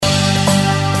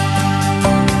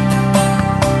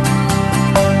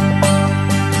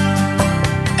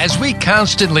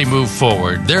constantly move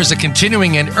forward, there's a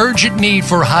continuing and urgent need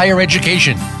for higher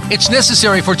education. It's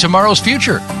necessary for tomorrow's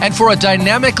future and for a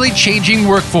dynamically changing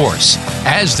workforce.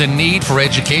 As the need for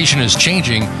education is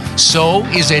changing, so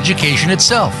is education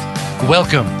itself.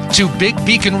 Welcome to Big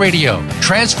Beacon Radio,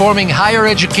 transforming higher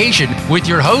education with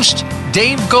your host,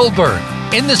 Dave Goldberg.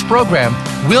 In this program,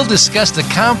 we'll discuss the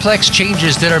complex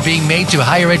changes that are being made to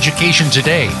higher education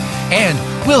today, and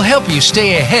we'll help you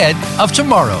stay ahead of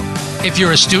tomorrow if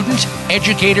you're a student,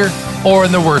 educator, or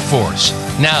in the workforce.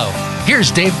 Now,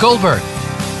 here's Dave Goldberg.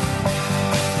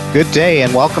 Good day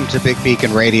and welcome to Big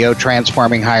Beacon Radio,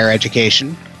 transforming higher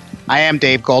education. I am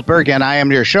Dave Goldberg and I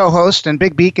am your show host, and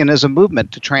Big Beacon is a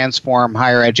movement to transform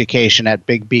higher education at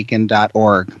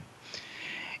bigbeacon.org.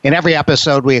 In every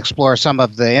episode, we explore some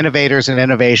of the innovators and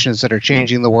innovations that are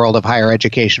changing the world of higher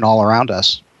education all around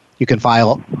us. You can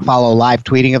follow live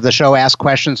tweeting of the show, ask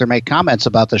questions, or make comments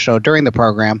about the show during the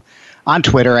program on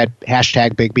Twitter at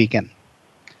 #BigBeacon.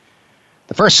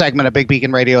 The first segment of Big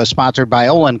Beacon Radio is sponsored by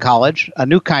Olin College, a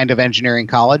new kind of engineering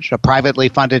college, a privately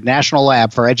funded national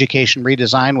lab for education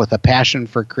redesign with a passion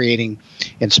for creating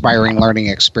inspiring learning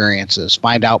experiences.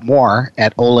 Find out more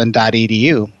at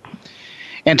olin.edu.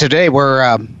 And today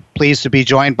we're pleased to be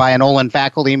joined by an Olin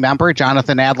faculty member,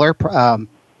 Jonathan Adler,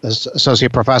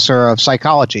 Associate Professor of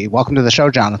Psychology. Welcome to the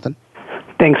show, Jonathan.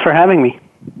 Thanks for having me.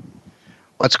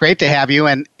 Well, it's great to have you,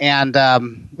 and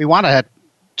we want to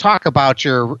talk about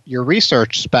your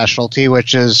research specialty,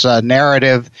 which is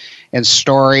narrative and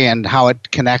story, and how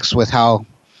it connects with how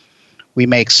we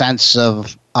make sense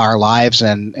of our lives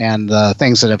and the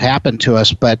things that have happened to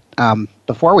us. But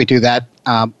before we do that,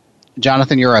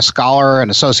 Jonathan, you're a scholar and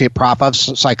associate prof of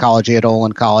psychology at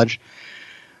Olin College.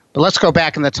 But let's go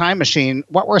back in the time machine.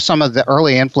 What were some of the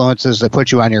early influences that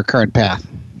put you on your current path?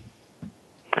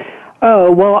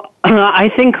 Oh, well, I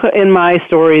think in my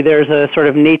story there's a sort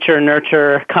of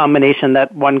nature-nurture combination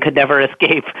that one could never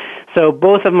escape. So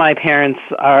both of my parents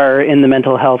are in the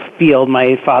mental health field.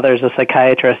 My father's a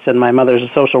psychiatrist and my mother's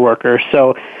a social worker.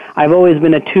 So I've always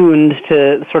been attuned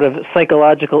to sort of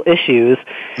psychological issues.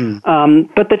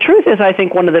 But the truth is, I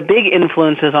think one of the big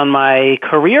influences on my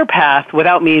career path,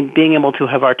 without me being able to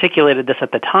have articulated this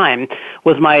at the time,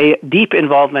 was my deep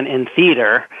involvement in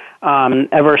theater.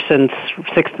 Ever since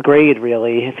sixth grade,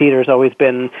 really. Theater's always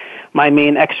been my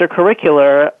main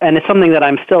extracurricular, and it's something that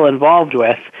I'm still involved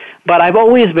with. But I've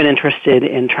always been interested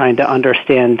in trying to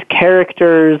understand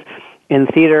characters. In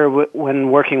theater,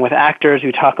 when working with actors,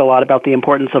 we talk a lot about the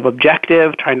importance of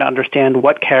objective, trying to understand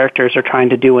what characters are trying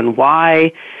to do and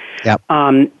why. Yep.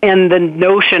 And the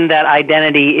notion that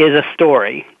identity is a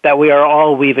story, that we are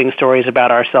all weaving stories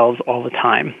about ourselves all the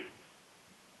time.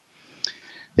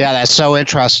 Yeah, that's so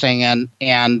interesting, and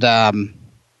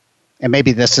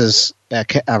maybe this is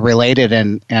a related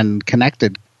and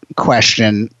connected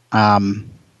question. We're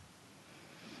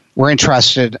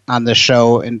interested on the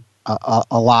show in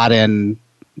a lot in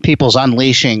people's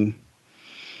unleashing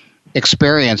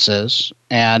experiences,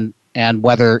 and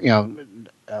whether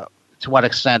to what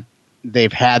extent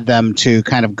they've had them to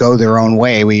kind of go their own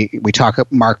way. We talk.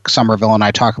 Mark Somerville and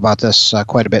I talk about this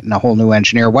quite a bit in A Whole New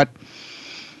Engineer. What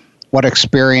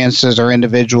experiences or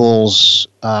individuals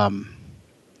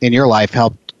in your life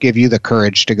helped give you the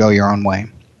courage to go your own way?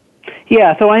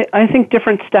 Yeah, so I think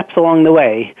different steps along the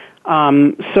way.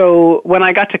 So when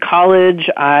I got to college,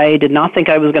 I did not think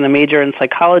I was going to major in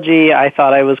psychology. I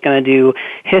thought I was going to do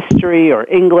history or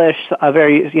English,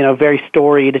 very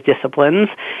storied disciplines.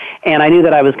 And I knew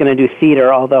that I was going to do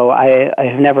theater, although I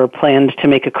have never planned to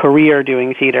make a career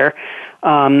doing theater.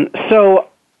 So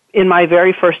in my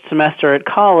very first semester at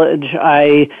college,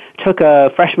 I took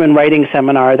a freshman writing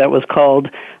seminar that was called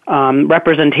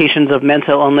Representations of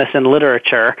Mental Illness in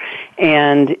Literature.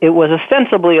 And it was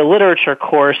ostensibly a literature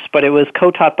course, but it was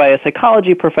co-taught by a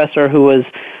psychology professor who was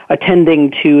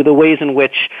attending to the ways in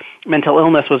which mental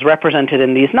illness was represented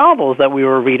in these novels that we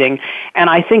were reading. And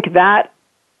I think that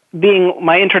being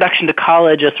my introduction to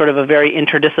college as sort of a very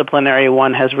interdisciplinary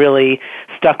one has really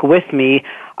stuck with me.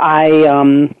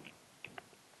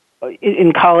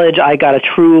 In college, I got a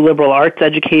true liberal arts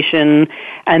education,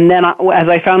 and then as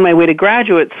I found my way to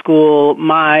graduate school,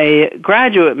 my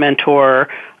graduate mentor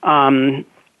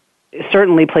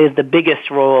certainly plays the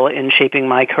biggest role in shaping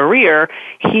my career.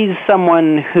 He's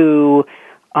someone who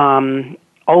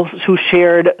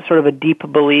shared sort of a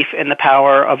deep belief in the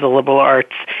power of the liberal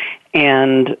arts,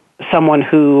 and someone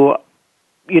who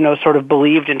sort of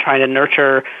believed in trying to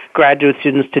nurture graduate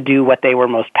students to do what they were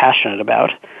most passionate about.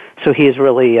 So he has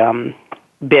really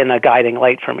been a guiding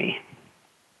light for me.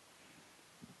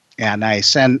 Yeah,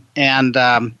 nice. And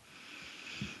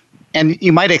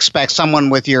you might expect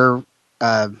someone with your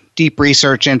deep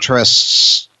research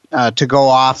interests to go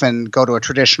off and go to a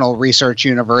traditional research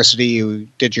university. You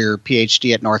did your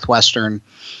PhD at Northwestern.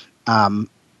 But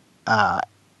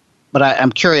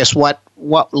I'm curious, what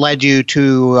led you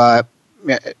to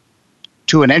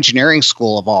an engineering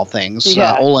school of all things,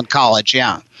 Olin College?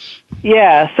 Yeah.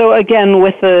 So again,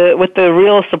 with the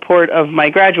real support of my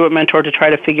graduate mentor to try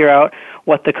to figure out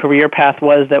what the career path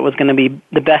was that was going to be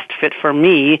the best fit for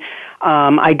me,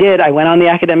 I went on the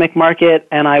academic market,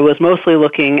 and I was mostly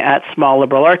looking at small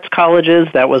liberal arts colleges.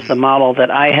 That was the model that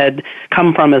I had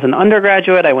come from as an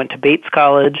undergraduate. I went to Bates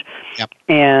College,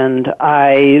 and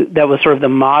that was sort of the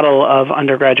model of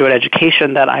undergraduate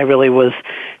education that I really was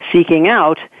seeking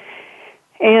out.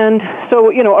 And so,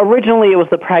 originally it was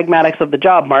the pragmatics of the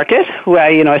job market, where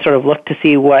I sort of looked to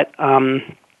see what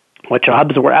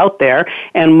jobs were out there,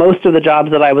 and most of the jobs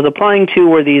that I was applying to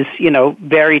were these,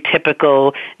 very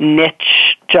typical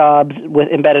niche jobs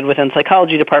embedded within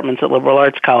psychology departments at liberal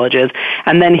arts colleges.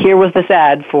 And then here was this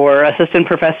ad for assistant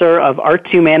professor of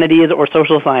arts, humanities, or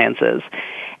social sciences.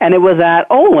 And it was at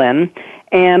Olin.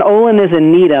 And Olin is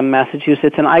in Needham,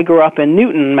 Massachusetts, and I grew up in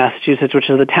Newton, Massachusetts, which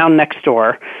is the town next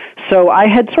door. So I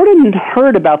had sort of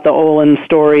heard about the Olin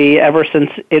story ever since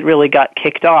it really got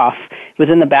kicked off. It was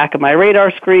in the back of my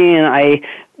radar screen. I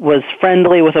was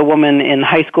friendly with a woman in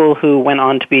high school who went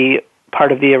on to be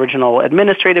part of the original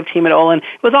administrative team at Olin.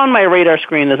 It was on my radar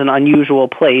screen as an unusual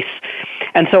place.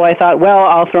 And so I thought, well,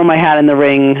 I'll throw my hat in the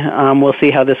ring. We'll see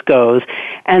how this goes.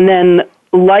 And then,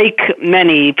 like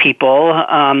many people's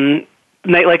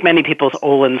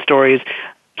Olin stories,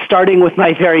 starting with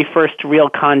my very first real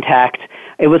contact,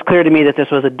 it was clear to me that this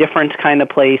was a different kind of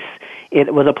place.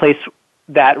 It was a place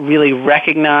that really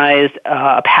recognized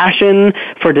a passion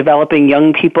for developing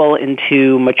young people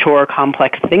into mature,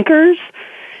 complex thinkers,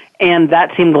 and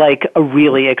that seemed like a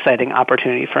really exciting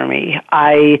opportunity for me.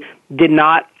 I did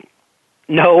not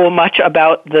know much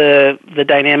about the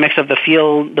dynamics of the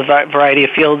field, the variety of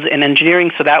fields in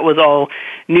engineering, so that was all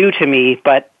new to me,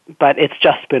 but it's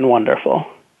just been wonderful.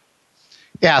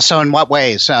 Yeah. So in what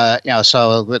ways? So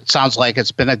it sounds like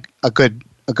it's been a good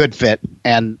fit,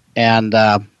 and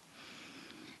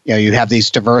you have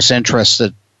these diverse interests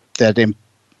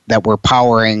that were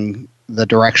powering the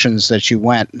directions that you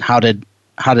went. How did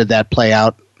that play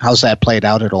out? How's that played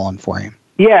out at Olin for you?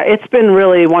 Yeah, it's been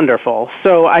really wonderful.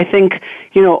 So I think,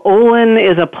 Olin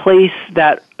is a place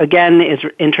that, again, is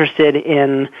interested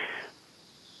in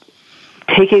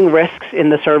taking risks in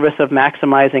the service of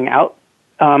maximizing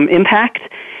impact,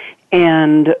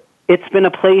 and it's been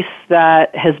a place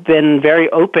that has been very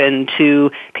open to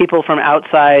people from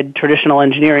outside traditional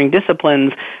engineering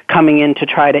disciplines coming in to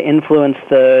try to influence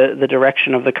the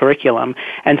direction of the curriculum.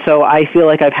 And so I feel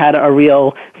like I've had a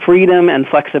real freedom and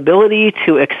flexibility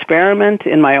to experiment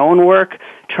in my own work,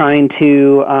 trying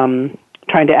to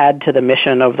add to the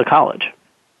mission of the college.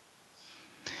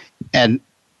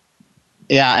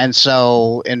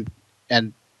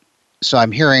 So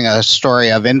I'm hearing a story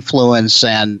of influence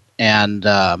and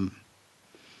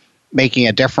making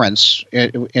a difference.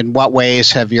 In what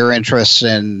ways have your interests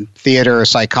in theater,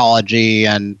 psychology,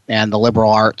 and the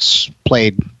liberal arts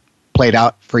played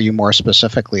out for you more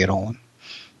specifically at Olin?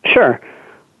 Sure.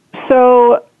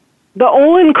 So the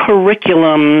Olin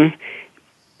curriculum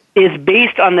is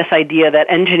based on this idea that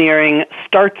engineering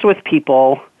starts with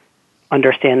people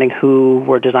understanding who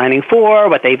we're designing for,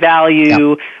 what they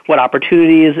value, what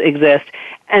opportunities exist,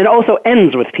 and also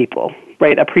ends with people,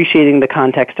 right? Appreciating the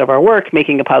context of our work,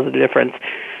 making a positive difference.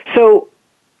 So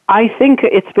I think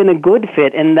it's been a good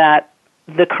fit in that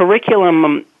the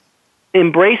curriculum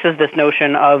embraces this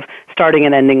notion of starting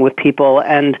and ending with people,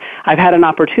 and I've had an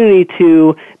opportunity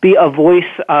to be a voice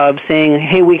of saying,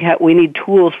 hey, we need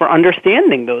tools for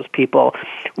understanding those people.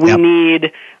 We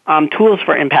need tools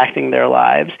for impacting their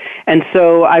lives. And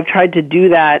so I've tried to do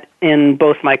that in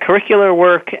both my curricular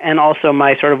work and also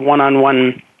my sort of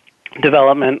one-on-one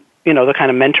development, the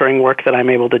kind of mentoring work that I'm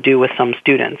able to do with some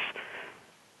students.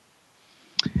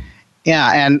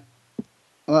 Yeah, and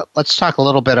let's talk a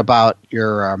little bit about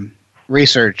your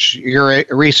research. Your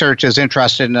research is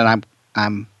interested in, and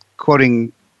I'm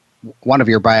quoting one of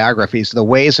your biographies, the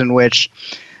ways in which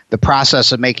the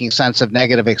process of making sense of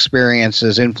negative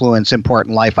experiences influence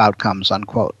important life outcomes,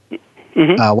 unquote.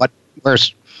 Mm-hmm.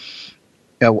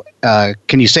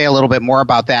 Can you say a little bit more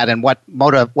about that, and what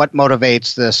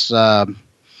motivates this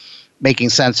making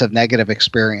sense of negative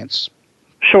experience?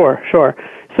 Sure.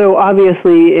 So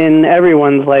obviously in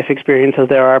everyone's life experiences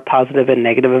there are positive and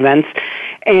negative events.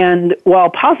 And while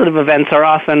positive events are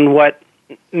often what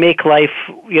make life,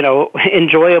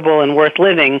 enjoyable and worth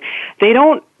living, they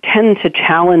don't tend to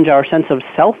challenge our sense of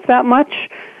self that much.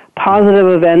 Positive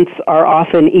events are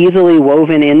often easily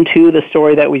woven into the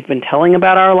story that we've been telling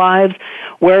about our lives,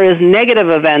 whereas negative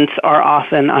events are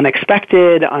often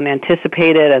unexpected,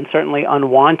 unanticipated, and certainly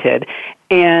unwanted.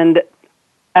 And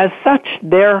as such,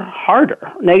 they're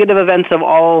harder. Negative events of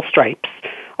all stripes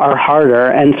are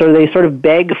harder, and so they sort of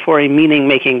beg for a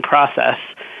meaning-making process.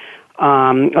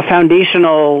 A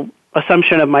foundational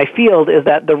assumption of my field is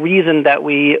that the reason that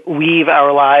we weave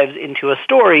our lives into a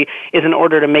story is in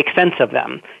order to make sense of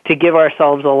them, to give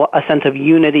ourselves a sense of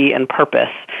unity and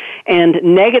purpose. And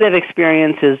negative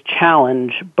experiences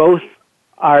challenge both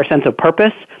our sense of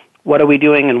purpose, what are we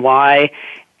doing and why,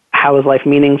 how is life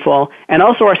meaningful, and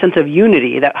also our sense of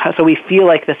unity, so we feel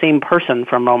like the same person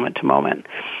from moment to moment.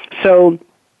 So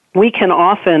we can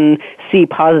often see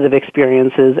positive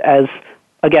experiences as,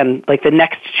 again, like the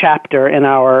next chapter in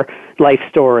our life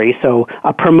story. So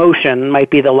a promotion might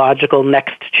be the logical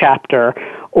next chapter,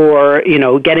 or,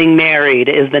 getting married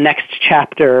is the next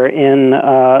chapter in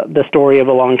the story of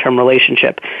a long-term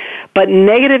relationship. But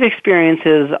negative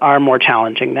experiences are more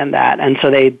challenging than that, and so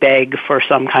they beg for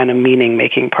some kind of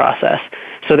meaning-making process.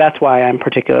 So that's why I'm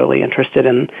particularly interested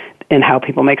in how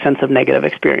people make sense of negative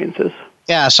experiences.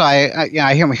 Yeah, so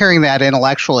I'm hearing that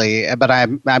intellectually, but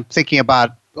I'm thinking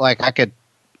about, like, I could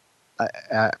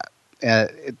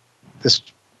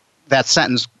that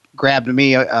sentence grabbed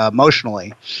me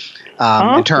emotionally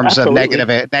in terms absolutely.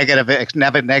 of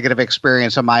negative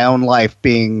experience of my own life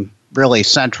being really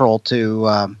central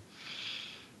to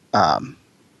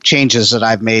changes that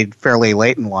I've made fairly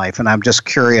late in life, and I'm just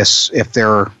curious if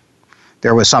there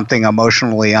was something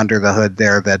emotionally under the hood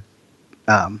there that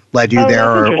led you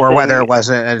there, or whether it was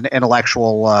an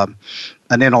intellectual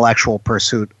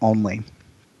pursuit only.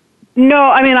 No,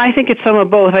 I think it's some of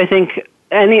both. I think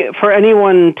for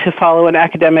anyone to follow an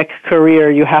academic career,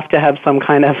 you have to have some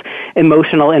kind of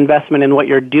emotional investment in what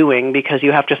you're doing, because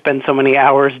you have to spend so many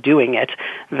hours doing it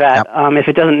that if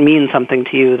it doesn't mean something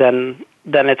to you, then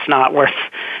it's not worth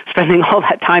spending all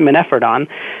that time and effort on.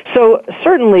 So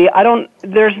certainly,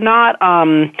 there's not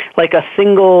like a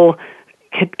single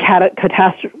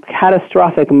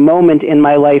catastrophic moment in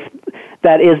my life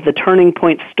that is the turning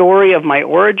point story of my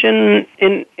origin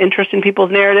in interest in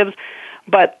people's narratives.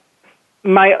 But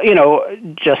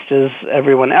just as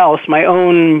everyone else, my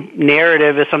own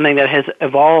narrative is something that has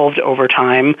evolved over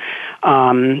time.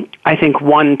 I think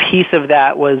one piece of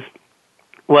that was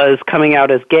coming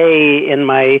out as gay in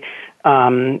my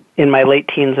late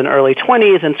teens and early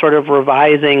 20s, and sort of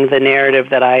revising the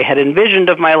narrative that I had envisioned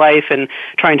of my life and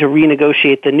trying to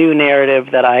renegotiate the new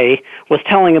narrative that I was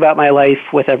telling about my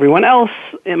life with everyone else,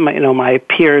 my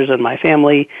peers and my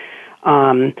family.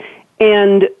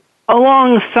 And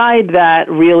alongside that,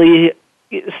 really,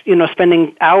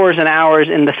 spending hours and hours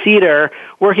in the theater,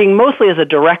 working mostly as a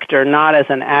director, not as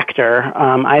an actor.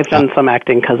 I've done some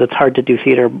acting because it's hard to do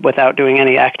theater without doing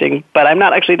any acting, but I'm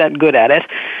not actually that good at it.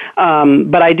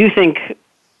 But I do think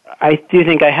I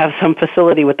have some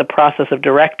facility with the process of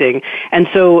directing, and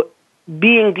so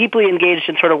being deeply engaged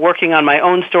in sort of working on my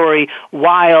own story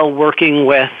while working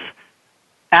with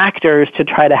actors to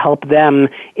try to help them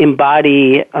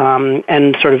embody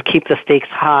and sort of keep the stakes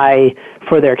high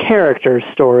for their character's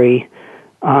story.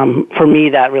 For me,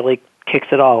 that really kicks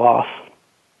it all off.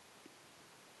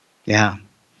 Yeah,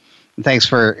 thanks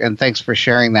for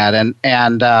sharing that.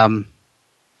 And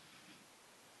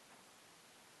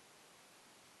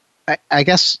I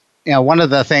guess one of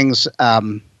the things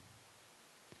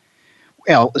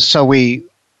so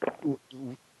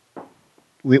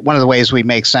one of the ways we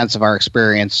make sense of our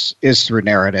experience is through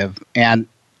narrative, and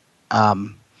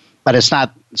but it's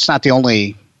not the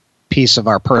only piece of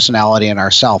our personality and our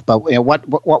self. But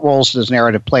what roles does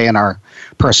narrative play in our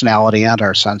personality and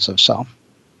our sense of self?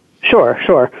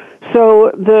 Sure.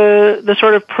 So the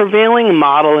sort of prevailing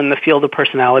model in the field of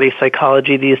personality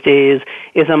psychology these days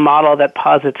is a model that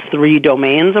posits 3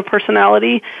 domains of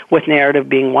personality, with narrative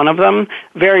being one of them.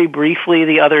 Very briefly,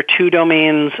 the other 2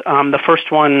 domains, the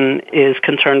first one is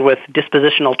concerned with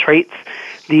dispositional traits.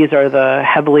 These are the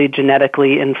heavily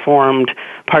genetically informed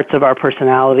parts of our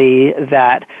personality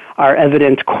that are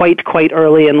evident quite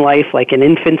early in life, like in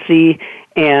infancy,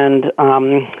 and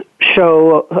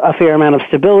show a fair amount of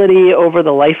stability over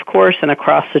the life course and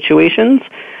across situations.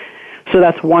 So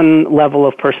that's one level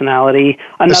of personality.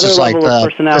 Another level of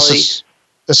personality.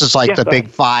 This is like the big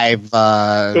 5.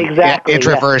 Exactly.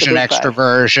 Introversion,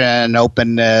 extroversion,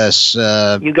 openness.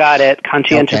 You got it.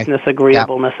 Conscientiousness,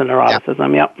 agreeableness, and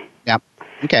neuroticism. Yep.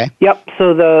 Okay. Yep.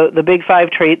 So the big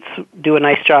 5 traits do a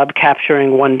nice job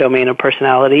capturing one domain of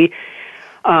personality.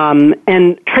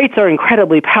 And traits are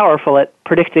incredibly powerful at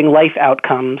predicting life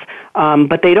outcomes,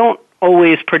 but they don't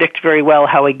always predict very well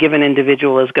how a given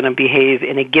individual is going to behave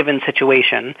in a given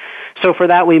situation. So for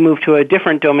that, we move to a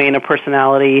different domain of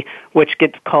personality, which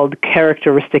gets called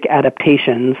characteristic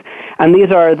adaptations. And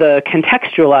these are the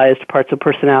contextualized parts of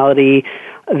personality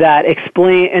that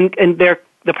explain, and they're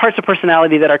the parts of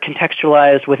personality that are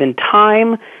contextualized within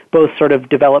time, both sort of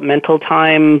developmental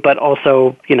time, but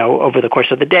also, over the course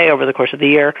of the day, over the course of the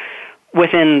year,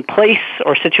 within place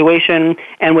or situation,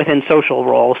 and within social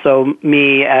role. So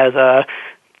me as a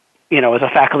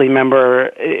faculty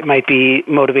member, it might be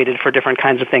motivated for different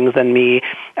kinds of things than me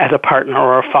as a partner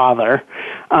or a father.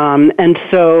 And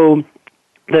so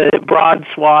the broad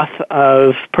swath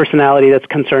of personality that's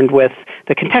concerned with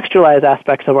the contextualized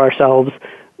aspects of ourselves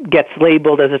gets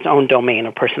labeled as its own domain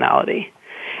of personality.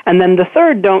 And then the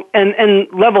third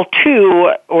and level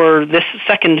 2, or this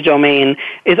second domain,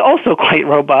 is also quite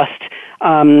robust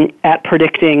at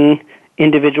predicting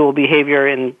individual behavior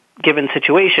in given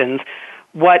situations.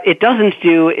 What it doesn't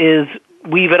do is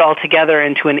weave it all together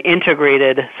into an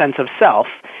integrated sense of self.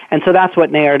 And so that's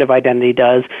what narrative identity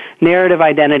does. Narrative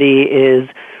identity is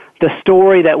the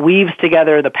story that weaves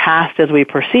together the past as we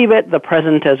perceive it, the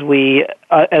present as we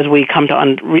come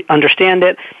to understand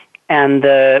it, and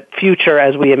the future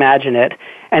as we imagine it.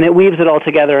 And it weaves it all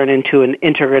together and into an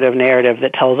integrative narrative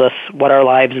that tells us what our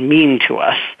lives mean to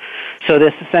us. So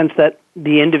this sense that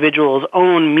the individual's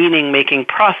own meaning-making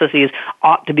processes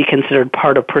ought to be considered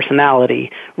part of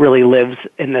personality really lives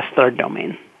in this third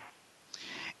domain.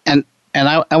 And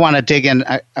I want to dig in.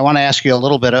 I want to ask you a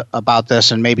little bit about this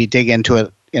and maybe dig into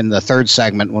it in the third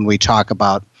segment when we talk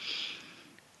about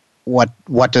what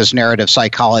does narrative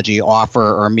psychology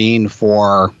offer or mean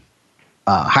for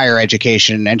higher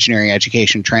education, engineering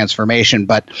education transformation.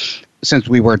 But since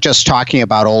we were just talking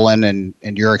about Olin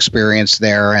and your experience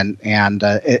there, and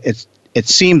it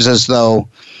seems as though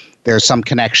there's some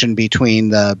connection between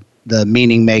the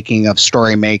meaning making of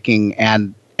story making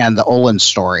and the Olin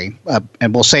story.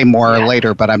 And we'll say more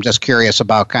later, but I'm just curious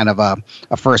about kind of a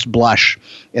first blush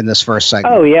in this first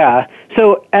segment. Oh, yeah.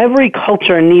 So every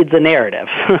culture needs a narrative.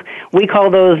 We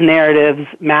call those narratives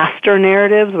master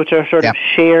narratives, which are sort of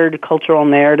shared cultural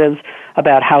narratives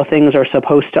about how things are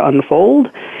supposed to unfold.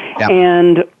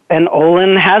 And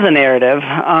Olin has a narrative,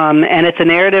 and it's a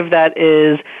narrative that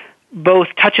is both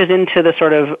touches into the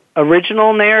sort of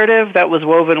original narrative that was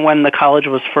woven when the college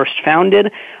was first founded,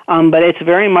 but it's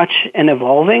very much an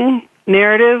evolving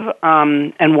narrative,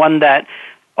 and one that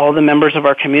all the members of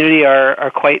our community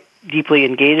are quite deeply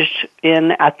engaged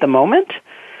in at the moment.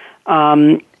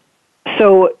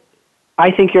 So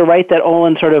I think you're right that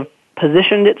Olin sort of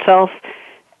positioned itself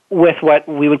with what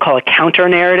we would call a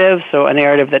counter-narrative, so a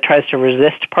narrative that tries to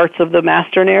resist parts of the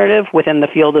master narrative within the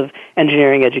field of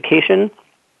engineering education.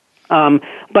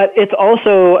 But it's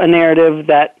also a narrative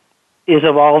that is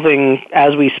evolving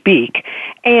as we speak.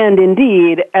 And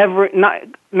indeed,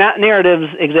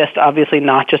 narratives exist obviously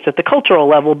not just at the cultural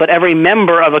level, but every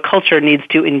member of a culture needs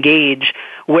to engage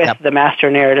with the master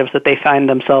narratives that they find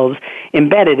themselves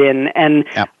embedded in. And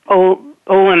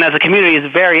Olin as a community is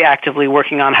very actively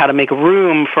working on how to make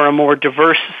room for a more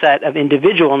diverse set of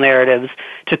individual narratives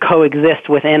to coexist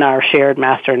within our shared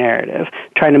master narrative,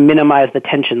 trying to minimize the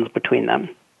tensions between them.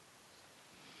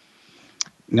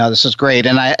 No, this is great.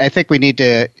 And I think we need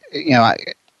to,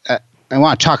 I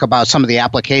want to talk about some of the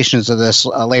applications of this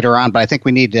later on, but I think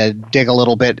we need to dig a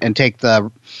little bit and take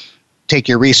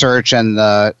your research and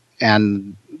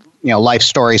life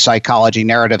story psychology,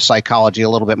 narrative psychology a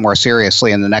little bit more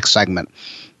seriously in the next segment.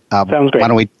 Sounds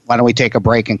great. Why don't we take a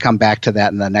break and come back to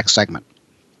that in the next segment?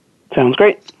 Sounds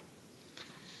great.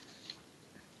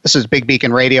 This is Big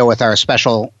Beacon Radio with our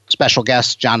special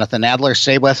guest, Jonathan Adler.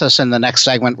 Stay with us. In the next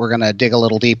segment, we're going to dig a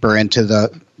little deeper into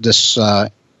this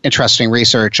interesting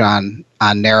research on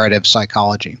narrative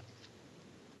psychology.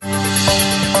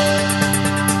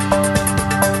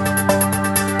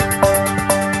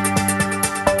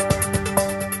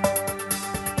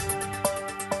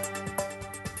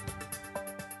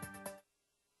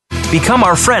 Become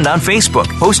our friend on Facebook.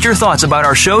 Post your thoughts about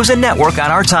our shows and network on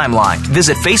our timeline.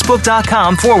 Visit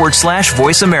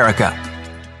facebook.com/Voice America.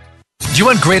 Do you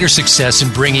want greater success in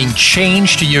bringing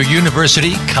change to your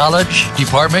university, college,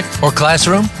 department, or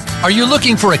classroom? Are you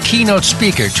looking for a keynote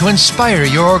speaker to inspire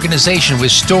your organization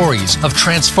with stories of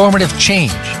transformative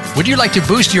change? Would you like to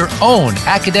boost your own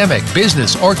academic,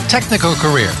 business, or technical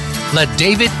career? Let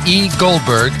David E.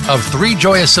 Goldberg of Three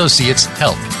Joy Associates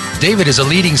help. David is a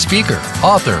leading speaker,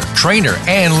 author, trainer,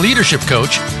 and leadership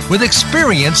coach with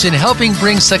experience in helping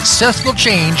bring successful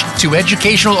change to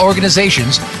educational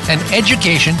organizations and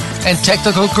education and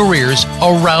technical careers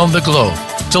around the globe.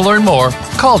 To learn more,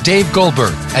 call Dave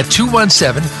Goldberg at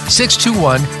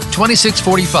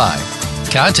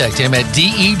 217-621-2645. Contact him at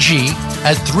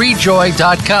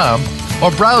deg@3joy.com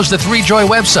or browse the 3Joy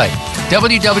website,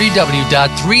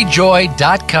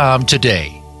 www.3joy.com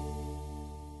today.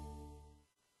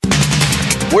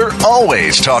 We're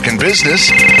always talking business.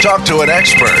 Talk to an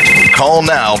expert. Call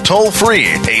now toll free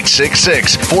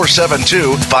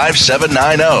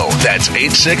 866-472-5790. That's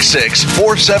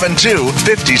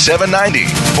 866-472-5790.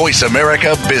 Voice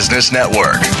America Business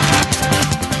Network.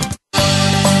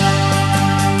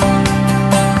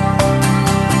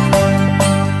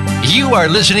 You are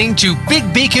listening to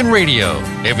Big Beacon Radio.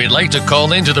 If you'd like to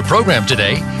call into the program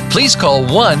today, please call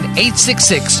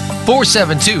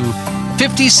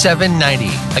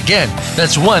 1-866-472-5790. Again,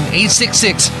 that's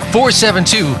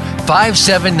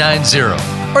 1-866-472-5790.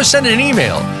 Or send an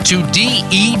email to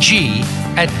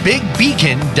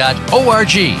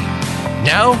deg@bigbeacon.org.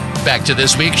 Now, back to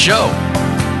this week's show.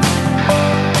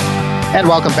 And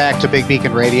welcome back to Big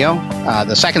Beacon Radio.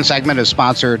 The second segment is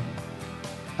sponsored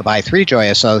by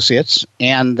 3Joy Associates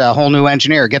and A Whole New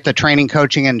Engineer. Get the training,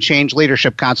 coaching, and change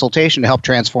leadership consultation to help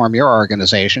transform your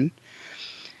organization.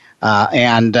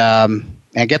 And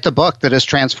get the book that is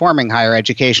transforming higher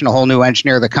education, A Whole New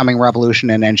Engineer, The Coming Revolution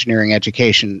in Engineering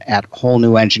Education at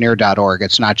wholenewengineer.org.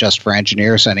 It's not just for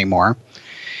engineers anymore.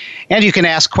 And you can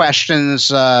ask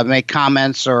questions, make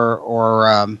comments,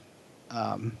 or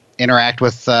interact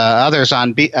with others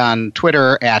on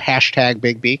Twitter at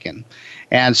 #BigBeacon.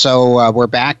 And so we're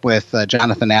back with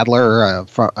Jonathan Adler,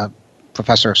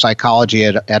 professor of psychology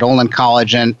at Olin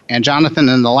College. And Jonathan,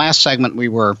 in the last segment, we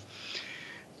were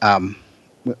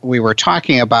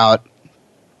talking about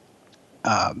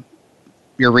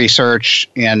your research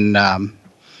in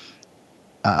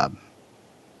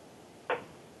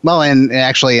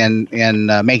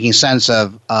making sense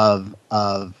of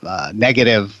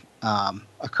negative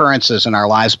occurrences in our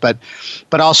lives, but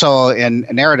also in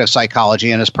narrative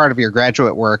psychology. And as part of your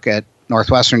graduate work at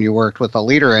Northwestern, you worked with a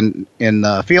leader in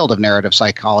the field of narrative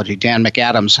psychology, Dan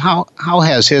McAdams. How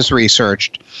has his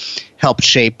research helped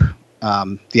shape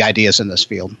the ideas in this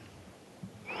field?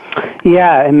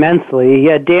 Yeah, immensely.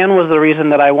 Yeah, Dan was the reason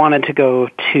that I wanted to go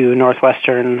to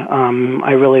Northwestern.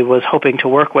 I really was hoping to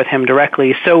work with him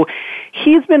directly. So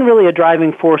he's been really a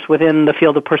driving force within the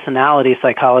field of personality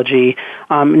psychology.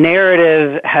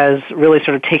 Narrative has really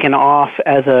sort of taken off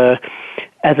as a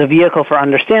vehicle for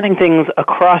understanding things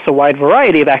across a wide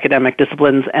variety of academic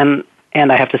disciplines, and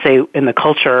I have to say, in the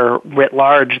culture writ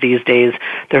large these days,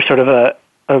 there's sort of a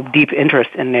deep interest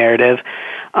in narrative.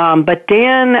 But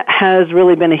Dan has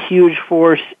really been a huge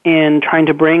force in trying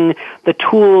to bring the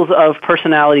tools of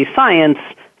personality science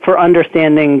for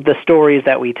understanding the stories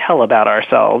that we tell about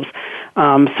ourselves.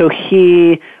 So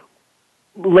he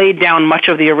laid down much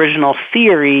of the original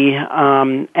theory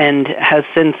and has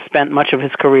since spent much of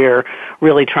his career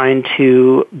really trying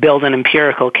to build an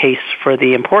empirical case for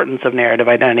the importance of narrative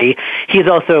identity. He's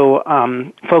also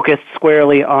focused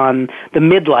squarely on the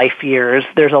midlife years.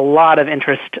 There's a lot of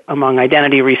interest among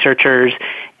identity researchers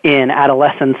in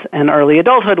adolescence and early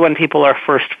adulthood when people are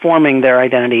first forming their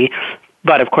identity.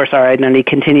 But, of course, our identity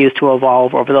continues to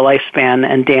evolve over the lifespan,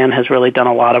 and Dan has really done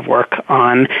a lot of work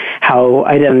on how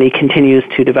identity continues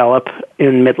to develop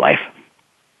in midlife.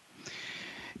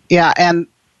 Yeah, and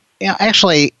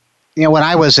actually, when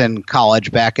I was in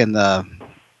college back in the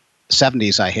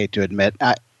 70s, I hate to admit,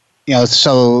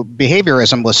 so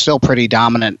behaviorism was still pretty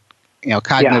dominant.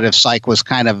 Cognitive psych was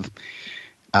kind of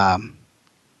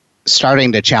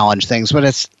starting to challenge things, but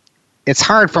it's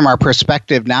hard from our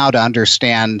perspective now to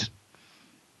understand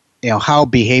how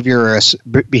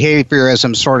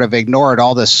behaviorism sort of ignored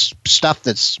all this stuff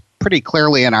that's pretty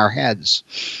clearly in our heads,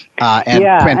 and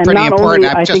pretty important.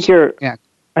 I think your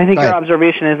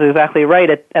observation is exactly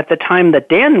right. At the time that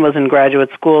Dan was in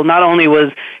graduate school, not only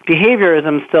was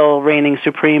behaviorism still reigning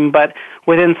supreme, but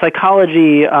within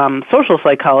psychology, social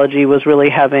psychology was really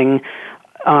having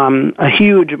a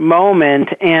huge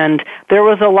moment, and there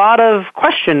was a lot of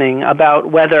questioning about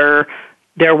whether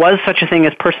there was such a thing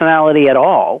as personality at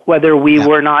all, whether we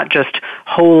were not just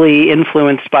wholly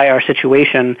influenced by our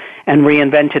situation and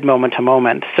reinvented moment to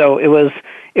moment. So it was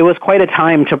quite a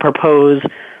time to propose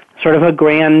sort of a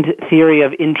grand theory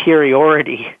of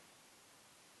interiority.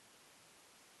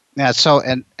 Yeah. So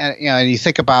and you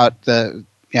think about and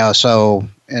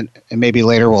maybe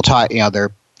later we'll talk.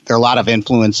 There are a lot of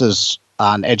influences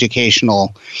on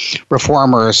educational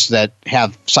reformers that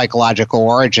have psychological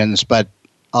origins, but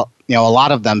a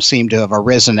lot of them seem to have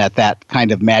arisen at that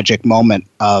kind of magic moment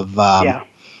of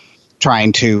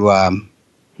trying to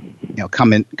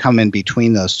come in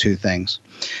between those two things.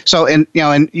 So, and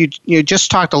you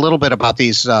just talked a little bit about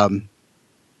these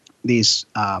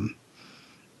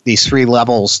three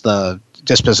levels: the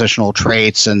dispositional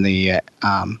traits and the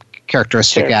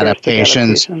characteristic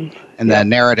adaptations, and the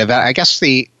narrative. I guess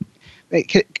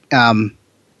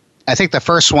I think the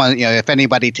first one, if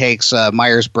anybody takes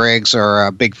Myers-Briggs or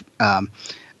a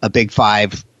Big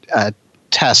Five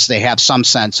test, they have some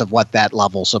sense of what that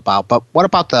level's about. But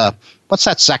what's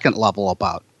that second level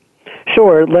about?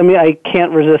 Sure. I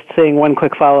can't resist saying one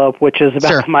quick follow-up, which is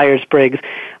about Myers-Briggs.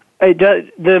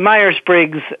 The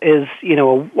Myers-Briggs is,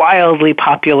 a wildly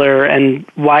popular and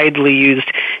widely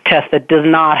used test that does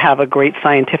not have a great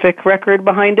scientific record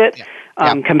behind it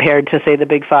compared to, say, the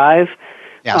Big Five.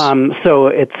 Yes. So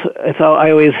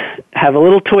I always have a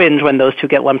little twinge when those two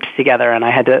get lumped together, and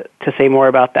I had to say more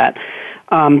about that.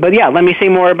 But yeah, let me say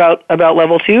more about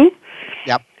level 2.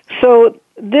 Yep. So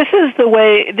this is the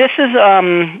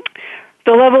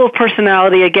level of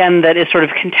personality, again, that is sort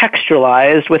of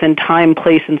contextualized within time,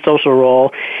 place, and social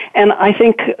role. And I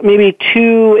think maybe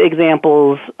 2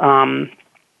 examples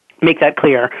make that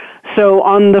clear. So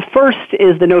on the first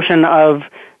is the notion of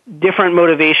different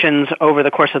motivations over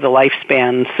the course of the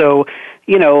lifespan. So,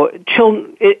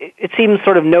 it seems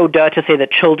sort of no duh to say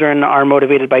that children are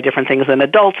motivated by different things than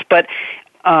adults, but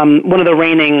one of the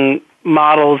reigning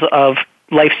models of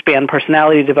lifespan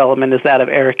personality development is that of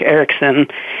Erik Erikson,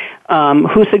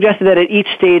 who suggested that at each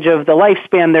stage of the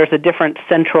lifespan there's a different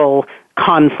central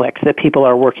conflict that people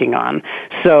are working on.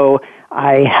 So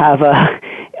I have a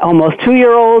almost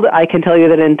 2-year-old. I can tell you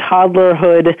that in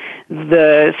toddlerhood,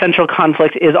 the central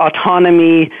conflict is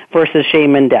autonomy versus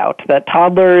shame and doubt. That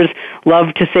toddlers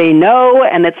love to say no,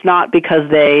 and it's not because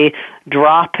they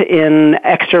drop in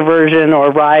extroversion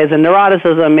or rise in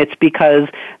neuroticism. It's because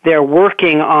they're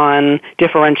working on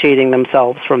differentiating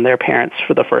themselves from their parents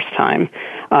for the first time.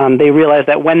 They realize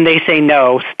that when they say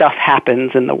no, stuff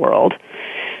happens in the world.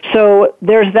 So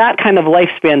there's that kind of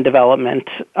lifespan development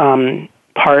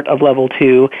part of level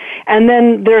 2. And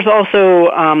then there's also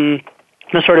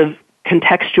the sort of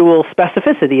contextual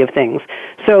specificity of things.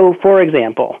 So, for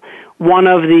example, one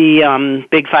of the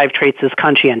Big Five traits is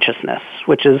conscientiousness,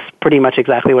 which is pretty much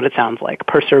exactly what it sounds like,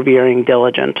 persevering,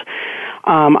 diligent.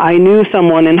 I knew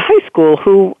someone in high school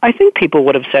who I think people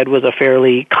would have said was a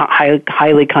fairly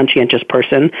highly conscientious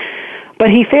person, but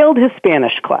he failed his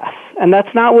Spanish class, and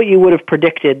that's not what you would have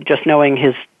predicted just knowing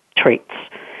his traits.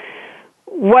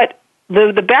 What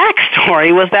the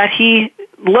backstory was that he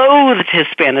loathed his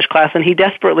Spanish class and he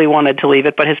desperately wanted to leave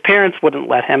it, but his parents wouldn't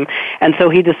let him, and so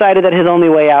he decided that his only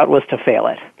way out was to fail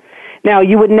it. Now,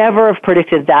 you would never have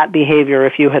predicted that behavior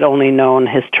if you had only known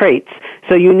his traits,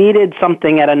 so you needed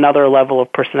something at another level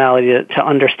of personality to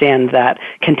understand that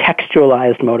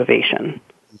contextualized motivation.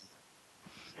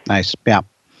 Nice, yeah.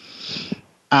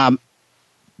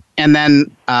 And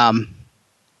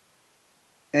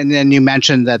then you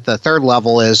mentioned that the third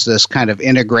level is this kind of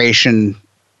integration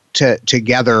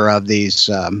together of these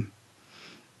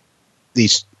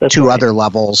two other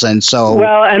levels, and so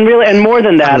and more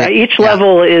than that, each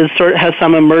level has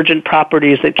some emergent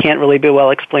properties that can't really be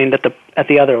well explained at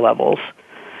the other levels.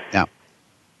 Yeah,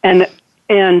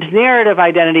 and narrative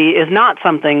identity is not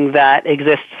something that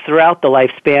exists throughout the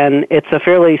lifespan. It's a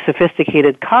fairly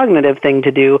sophisticated cognitive thing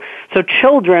to do. So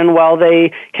children, while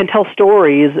they can tell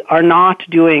stories, are not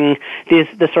doing this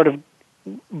sort of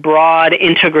broad,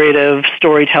 integrative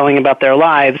storytelling about their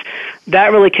lives.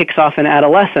 That really kicks off in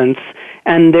adolescence.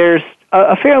 And there's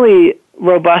a fairly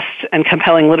robust and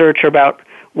compelling literature about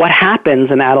what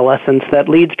happens in adolescence that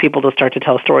leads people to start to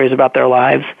tell stories about their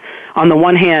lives. On the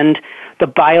one hand, the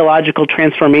biological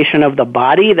transformation of the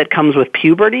body that comes with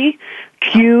puberty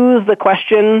cues the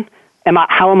question,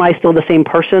 how am I still the same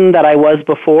person that I was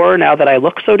before now that I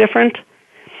look so different?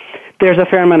 There's a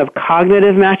fair amount of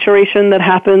cognitive maturation that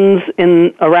happens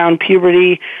around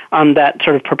puberty that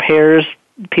sort of prepares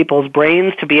people's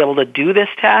brains to be able to do this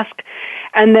task.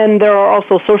 And then there are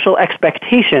also social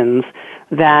expectations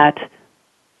that,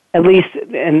 at least,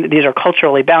 and these are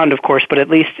culturally bound, of course, but at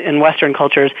least in Western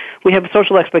cultures, we have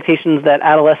social expectations that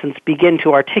adolescents begin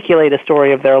to articulate a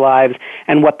story of their lives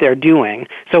and what they're doing.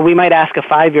 So we might ask a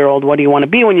 5-year-old, what do you want to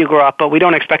be when you grow up? But we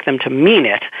don't expect them to mean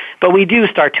it. But we do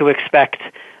start to expect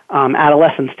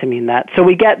adolescents to mean that. So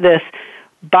we get this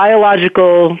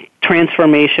biological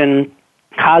transformation,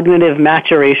 cognitive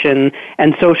maturation,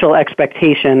 and social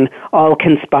expectation all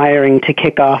conspiring to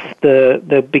kick off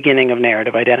the beginning of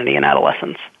narrative identity in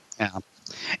adolescence. Yeah.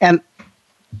 And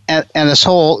And this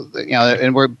whole,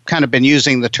 and we've kind of been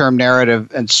using the term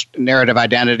narrative and narrative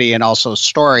identity and also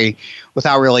story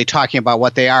without really talking about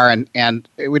what they are. And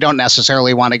we don't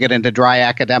necessarily want to get into dry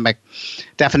academic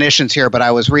definitions here, but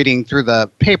I was reading through the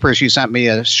papers you sent me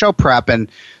a show prep.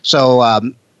 And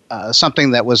so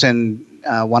something that was in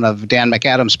one of Dan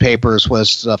McAdams' papers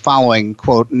was the following,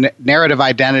 quote, narrative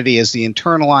identity is the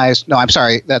internalized, no, I'm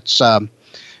sorry, that's from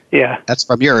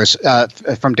yours.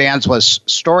 From Dan's was,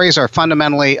 stories are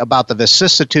fundamentally about the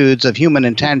vicissitudes of human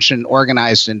intention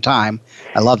organized in time.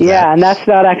 I love that. Yeah, and that's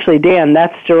not actually Dan.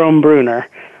 That's Jerome Bruner,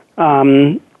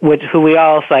 who we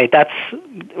all cite. That's,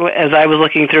 as I was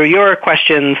looking through your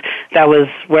questions, that was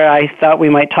where I thought we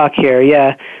might talk here.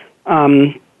 Yeah.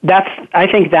 I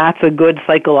think that's a good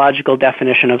psychological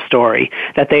definition of story,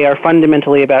 that they are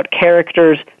fundamentally about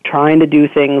characters trying to do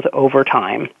things over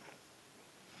time.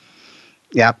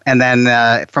 Yeah, and then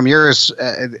from yours,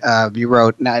 you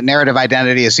wrote, narrative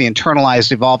identity is the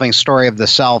internalized, evolving story of the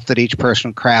self that each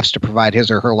person crafts to provide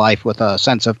his or her life with a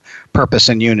sense of purpose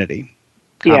and unity.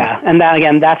 Yeah, and that,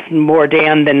 again, that's more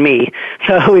Dan than me.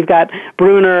 So we've got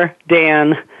Bruner,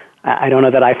 Dan. I don't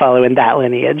know that I follow in that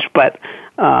lineage, but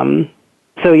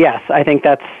so yes, I think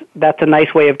that's a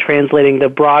nice way of translating the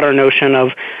broader notion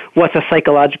of what's a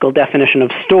psychological definition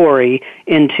of story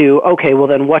into, okay, well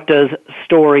then what does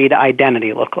storied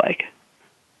identity look like?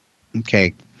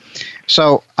 Okay.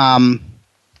 So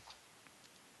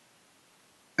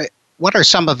what are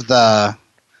some of the,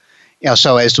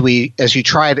 so as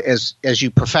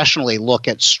you professionally look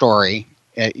at story,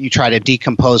 you try to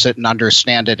decompose it and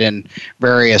understand it in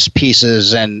various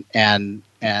pieces and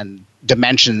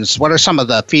dimensions. What are some of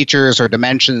the features or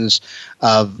dimensions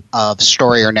of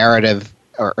story or narrative,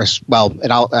 I'm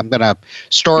going to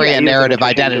story and narrative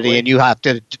identity, and you have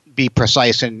to be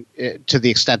precise to the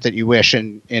extent that you wish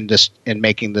in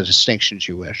making the distinctions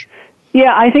you wish.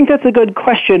 Yeah, I think that's a good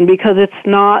question because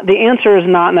the answer is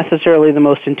not necessarily the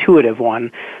most intuitive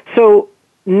one. So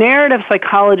narrative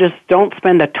psychologists don't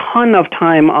spend a ton of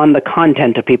time on the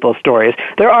content of people's stories.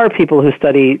 There are people who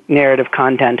study narrative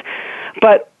content,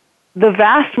 but the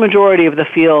vast majority of the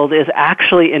field is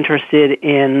actually interested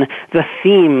in the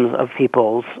themes of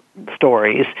people's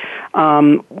stories.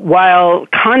 While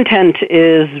content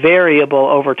is variable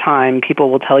over time, people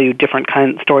will tell you different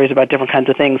stories about different kinds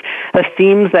of things. The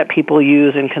themes that people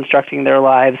use in constructing their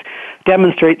lives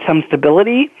demonstrate some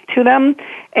stability to them,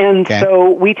 and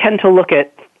so we tend to look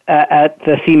at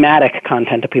the thematic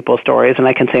content of people's stories, and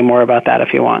I can say more about that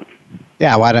if you want.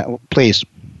 Yeah, please.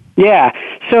 Yeah.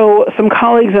 So some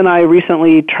colleagues and I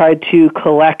recently tried to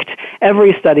collect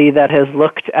every study that has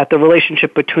looked at the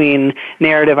relationship between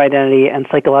narrative identity and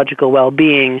psychological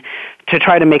well-being to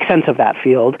try to make sense of that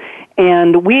field.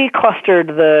 And we clustered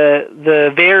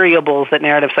the variables that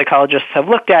narrative psychologists have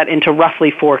looked at into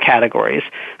roughly 4 categories.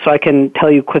 So I can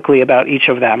tell you quickly about each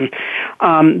of them.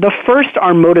 The first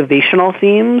are motivational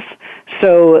themes.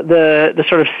 So the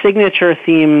sort of signature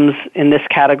themes in this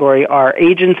category are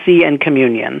agency and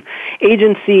communion.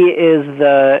 Agency is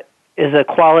a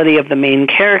quality of the main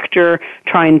character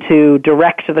trying to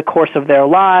direct the course of their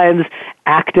lives,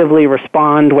 actively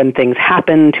respond when things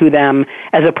happen to them,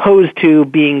 as opposed to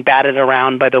being batted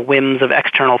around by the whims of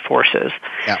external forces.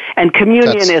 Yeah. And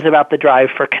communion is about the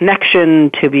drive for connection,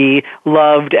 to be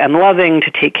loved and loving,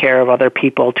 to take care of other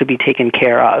people, to be taken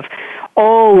care of.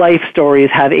 All life stories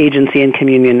have agency and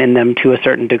communion in them to a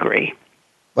certain degree.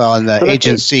 Well, and the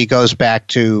agency goes back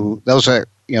to, those are,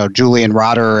 Julian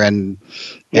Rotter and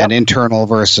internal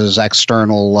versus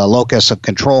external locus of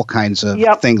control kinds of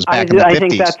things back in the 50s. I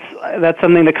think that's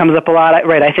something that comes up a lot.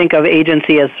 Right, I think of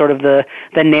agency as sort of the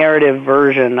narrative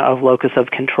version of locus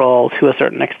of control to a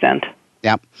certain extent.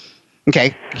 Yeah.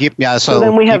 Okay. So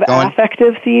then we have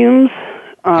affective themes.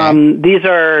 These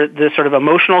are the sort of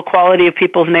emotional quality of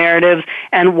people's narratives.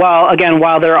 And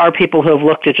while there are people who have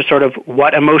looked at just sort of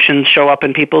what emotions show up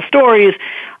in people's stories,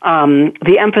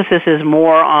 the emphasis is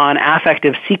more on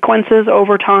affective sequences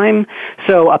over time.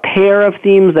 So a pair of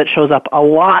themes that shows up a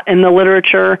lot in the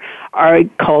literature are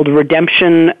called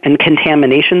redemption and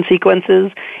contamination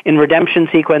sequences. In redemption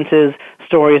sequences,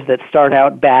 stories that start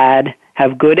out bad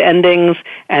have good endings,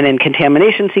 and in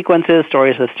contamination sequences,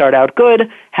 stories that start out good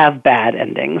have bad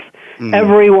endings.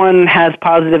 Everyone has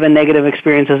positive and negative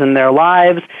experiences in their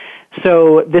lives,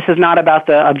 so this is not about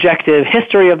the objective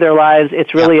history of their lives.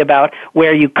 It's really about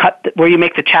where you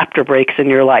make the chapter breaks in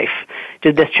your life.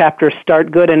 Did this chapter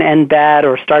start good and end bad,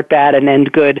 or start bad and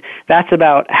end good? That's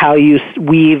about how you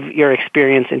weave your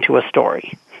experience into a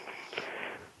story.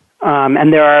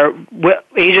 And there are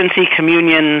agency,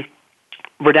 communion,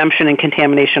 redemption, and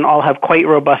contamination all have quite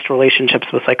robust relationships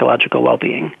with psychological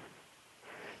well-being.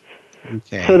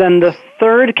 Okay. So then the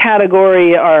third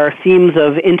category are themes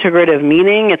of integrative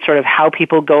meaning. It's sort of how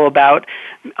people go about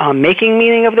making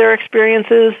meaning of their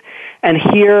experiences. And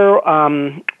here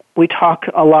we talk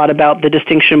a lot about the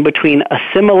distinction between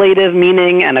assimilative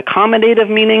meaning and accommodative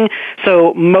meaning.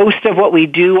 So most of what we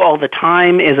do all the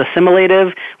time is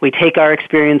assimilative. We take our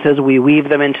experiences, we weave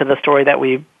them into the story that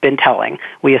we've been telling.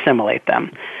 We assimilate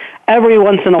them. Every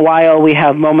once in a while, we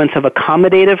have moments of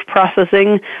accommodative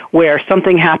processing where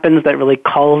something happens that really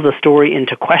calls the story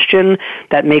into question,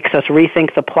 that makes us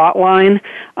rethink the plot line.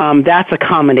 That's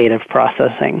accommodative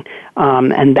processing,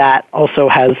 and that also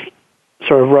has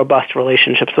sort of robust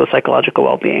relationships with psychological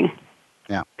well-being.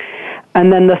 Yeah.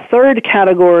 And then the third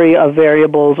category of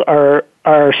variables are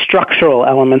structural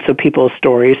elements of people's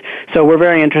stories. So we're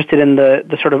very interested in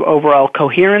the sort of overall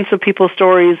coherence of people's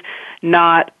stories,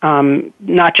 not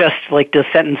just like does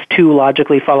sentence 2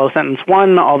 logically follow sentence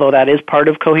 1, although that is part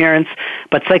of coherence,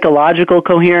 but psychological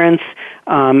coherence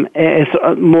is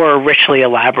more richly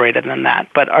elaborated than that.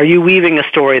 But are you weaving a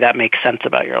story that makes sense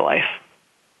about your life,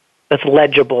 that's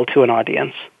legible to an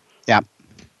audience? Yeah.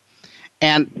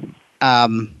 And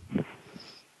I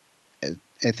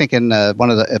think in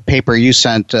one of the paper you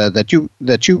sent that you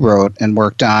wrote and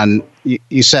worked on,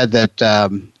 you said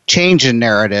that change in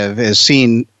narrative is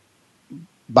seen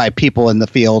by people in the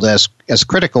field as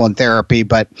critical in therapy,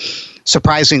 but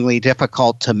surprisingly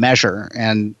difficult to measure.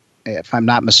 And if I'm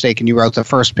not mistaken, you wrote the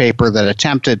first paper that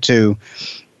attempted to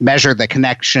measure the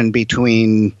connection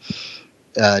between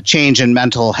change in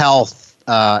mental health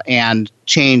and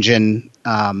change in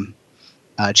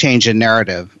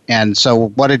narrative. And so,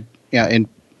 what did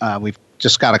we've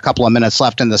just got a couple of minutes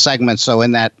left in the segment. So,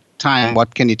 in that time,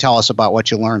 what can you tell us about what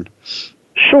you learned?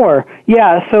 Sure.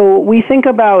 Yeah, so we think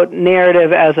about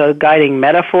narrative as a guiding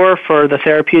metaphor for the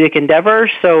therapeutic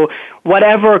endeavor. So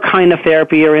whatever kind of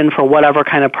therapy you're in for whatever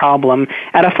kind of problem,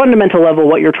 at a fundamental level,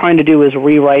 what you're trying to do is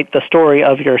rewrite the story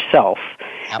of yourself.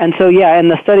 Yep. And so, yeah, in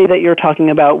the study that you're talking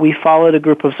about, we followed a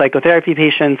group of psychotherapy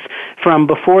patients from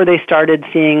before they started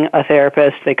seeing a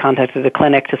therapist. They contacted a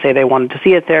clinic to say they wanted to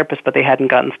see a therapist, but they hadn't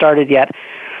gotten started yet,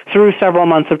 through several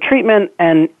months of treatment.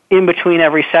 And in between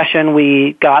every session,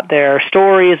 we got their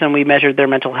stories and we measured their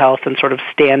mental health in sort of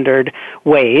standard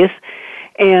ways.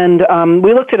 And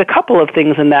we looked at a couple of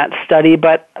things in that study,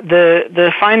 but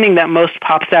the finding that most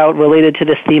pops out related to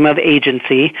this theme of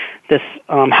agency, this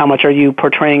how much are you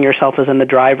portraying yourself as in the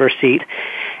driver's seat.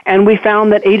 And we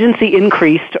found that agency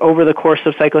increased over the course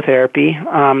of psychotherapy.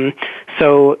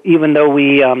 So even though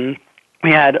we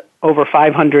had over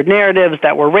 500 narratives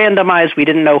that were randomized, we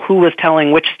didn't know who was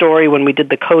telling which story when we did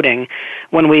the coding.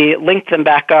 When we linked them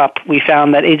back up, we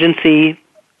found that agency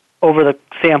over the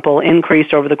sample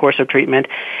increased over the course of treatment.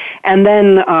 And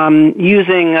then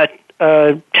using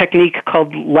a technique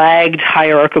called lagged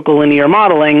hierarchical linear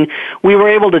modeling, we were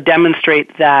able to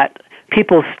demonstrate that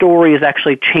people's stories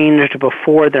actually changed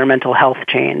before their mental health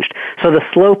changed. So the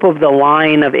slope of the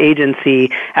line of agency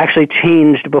actually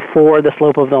changed before the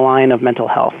slope of the line of mental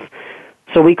health.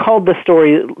 So we called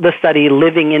the study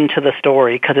living into the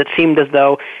story, because it seemed as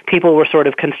though people were sort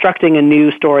of constructing a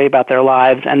new story about their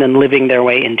lives and then living their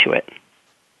way into it.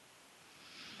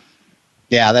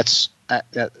 Yeah, that's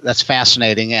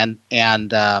fascinating, and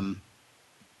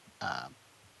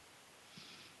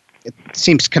it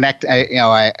seems connect.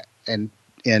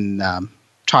 In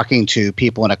talking to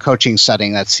people in a coaching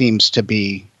setting, that seems to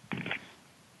be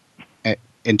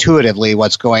intuitively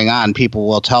what's going on. People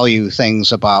will tell you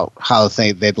things about how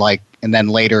they'd like, and then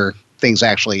later things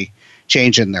actually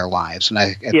change in their lives. And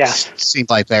it seems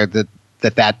like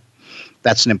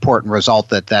that's an important result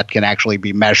that can actually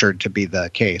be measured to be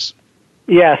the case.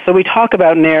 Yeah, so we talk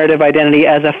about narrative identity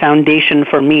as a foundation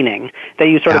for meaning, that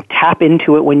you sort of tap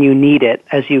into it when you need it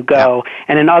as you go. Yeah.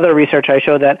 And in other research, I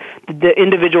show that the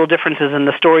individual differences in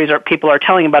the stories people are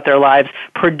telling about their lives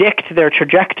predict their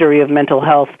trajectory of mental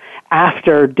health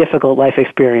after difficult life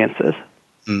experiences.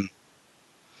 Mm.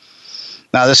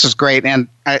 Now, this is great, and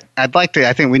I'd like to,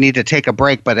 I think we need to take a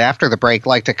break, but after the break, I'd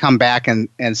like to come back and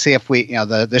see if we,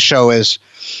 the show is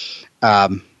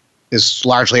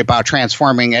largely about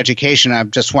transforming education.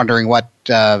 I'm just wondering what,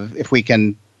 if we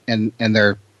can, and there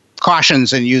are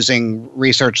cautions in using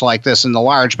research like this in the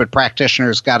large, but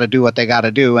practitioners got to do what they got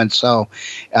to do. And so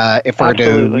if we're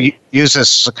to use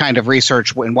this kind of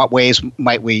research, in what ways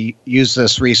might we use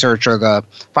this research or the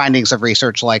findings of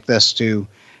research like this to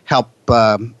help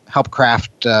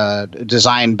craft,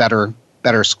 design better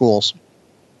schools?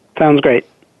 Sounds great.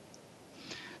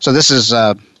 So this is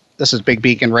Big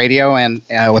Beacon Radio, and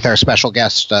with our special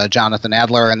guest Jonathan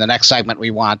Adler. In the next segment, we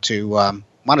want to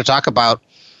talk about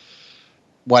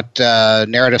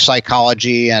narrative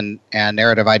psychology and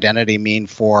narrative identity mean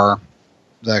for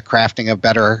the crafting of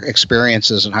better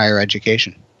experiences in higher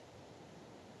education.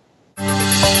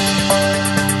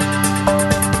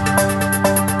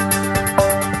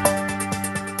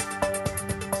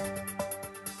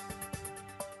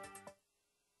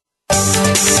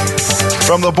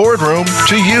 From the boardroom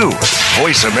to you,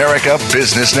 Voice America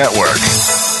Business Network.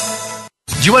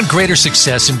 Do you want greater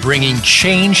success in bringing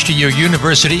change to your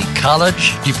university,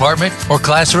 college, department, or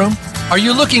classroom? Are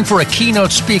you looking for a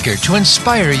keynote speaker to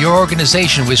inspire your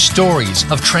organization with stories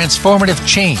of transformative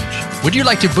change? Would you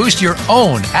like to boost your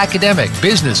own academic,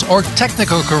 business, or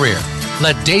technical career?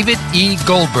 Let David E.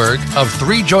 Goldberg of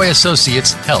Three Joy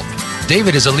Associates help.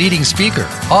 David is a leading speaker,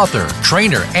 author,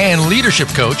 trainer, and leadership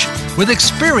coach with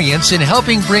experience in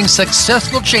helping bring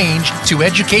successful change to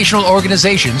educational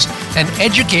organizations and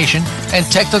education and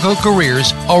technical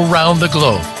careers around the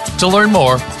globe. To learn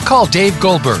more, call Dave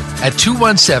Goldberg at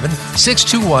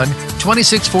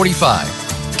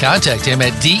 217-621-2645. Contact him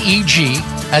at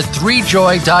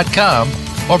deg@threejoy.com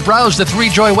or browse the Three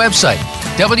Joy website,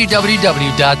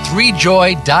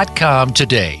 www.threejoy.com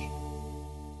today.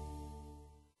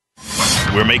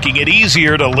 We're making it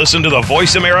easier to listen to the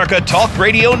Voice America Talk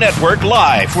Radio Network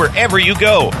live wherever you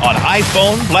go on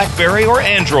iPhone, BlackBerry, or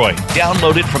Android.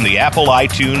 Download it from the Apple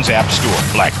iTunes App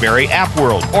Store, BlackBerry App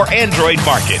World, or Android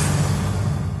Market.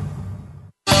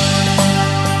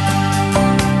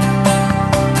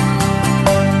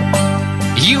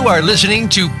 You are listening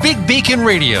to Big Beacon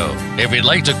Radio. If you'd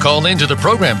like to call into the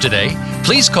program today,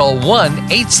 please call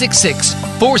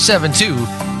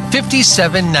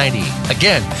 1-866-472-5790.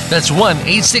 Again, that's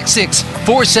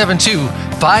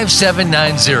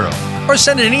 1-866-472-5790. Or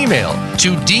send an email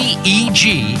to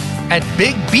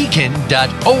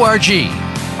deg@bigbeacon.org.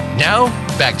 Now,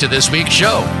 back to this week's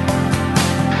show.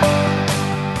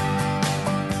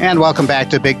 And welcome back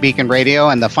to Big Beacon Radio.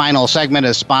 And the final segment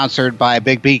is sponsored by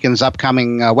Big Beacon's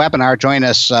upcoming webinar. Join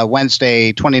us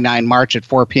Wednesday, 29 March at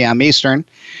 4 p.m. Eastern.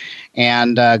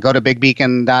 And go to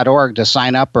bigbeacon.org to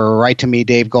sign up, or write to me,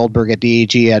 Dave Goldberg, at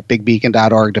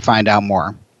deg@bigbeacon.org to find out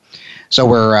more. So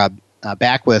we're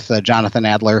back with Jonathan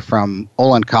Adler from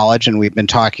Olin College, and we've been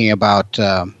talking about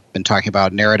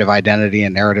narrative identity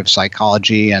and narrative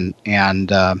psychology, and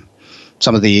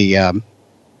some of the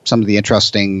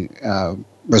interesting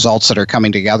results that are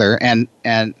coming together. And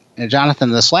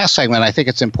Jonathan, this last segment, I think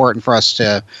it's important for us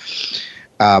to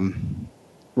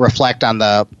reflect on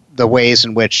the ways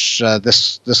in which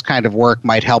this kind of work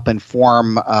might help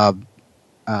inform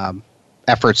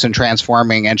efforts in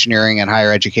transforming engineering and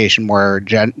higher education more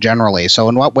generally. So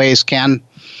in what ways can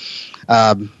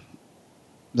the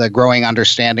growing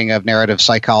understanding of narrative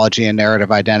psychology and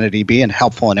narrative identity be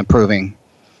helpful in improving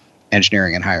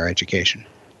engineering and higher education?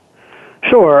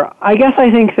 Sure. I guess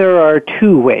I think there are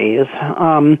two ways.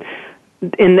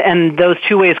 And those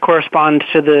two ways correspond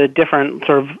to the different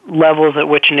sort of levels at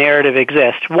which narrative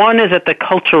exists. One is at the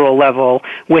cultural level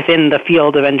within the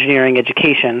field of engineering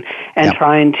education, and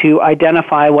trying to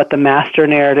identify what the master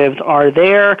narratives are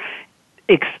there,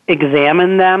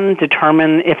 examine them,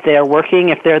 determine if they're working,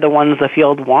 if they're the ones the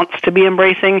field wants to be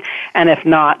embracing, and if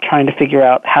not, trying to figure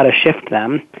out how to shift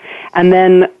them. And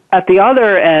then at the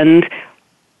other end,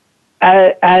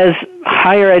 as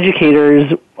higher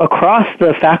educators across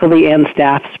the faculty and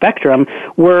staff spectrum,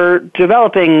 we're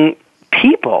developing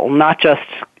people, not just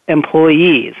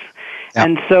employees. Yep.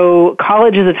 And so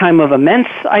college is a time of immense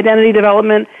identity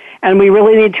development, and we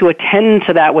really need to attend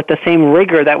to that with the same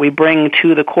rigor that we bring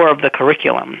to the core of the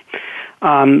curriculum.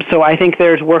 So I think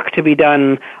there's work to be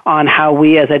done on how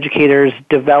we as educators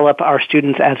develop our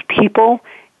students as people,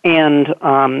 and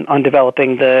on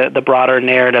developing the broader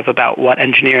narrative about what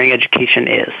engineering education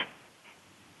is.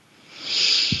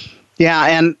 Yeah,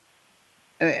 and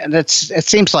it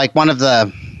seems like one of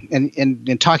the,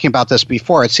 in talking about this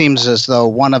before, it seems as though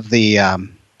one of the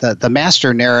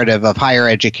master narrative of higher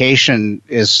education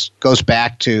goes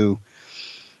back to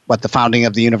what the founding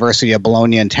of the University of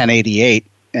Bologna in 1088,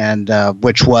 and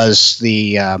which was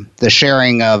the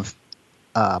sharing of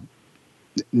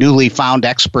newly found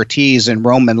expertise in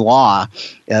Roman law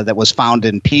that was found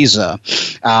in Pisa.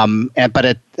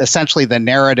 But essentially the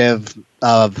narrative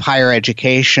of higher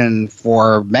education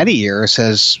for many years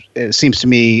it seems to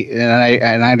me, and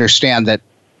I understand that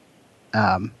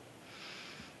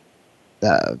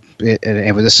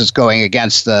this is going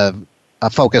against a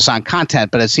focus on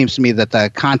content, but it seems to me that the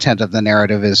content of the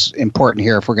narrative is important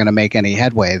here if we're going to make any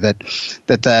headway, that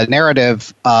the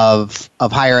narrative of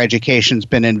higher education has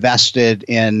been invested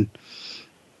in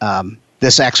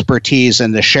this expertise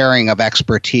and the sharing of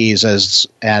expertise as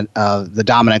the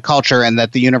dominant culture, and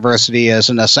that the university is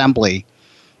an assembly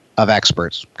of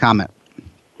experts. Comment.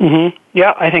 Mm-hmm.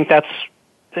 Yeah, I think that's,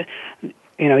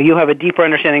 you have a deeper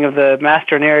understanding of the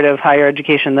master narrative of higher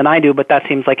education than I do, but that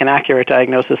seems like an accurate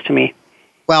diagnosis to me.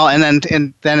 Well, and then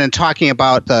in talking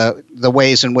about the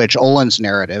ways in which Olin's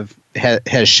narrative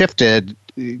has shifted,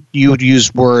 you would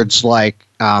use words like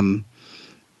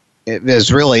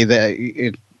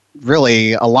it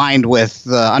really aligned with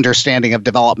the understanding of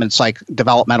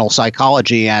developmental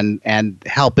psychology and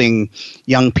helping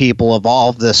young people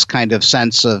evolve this kind of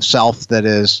sense of self that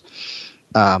is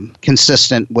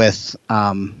consistent with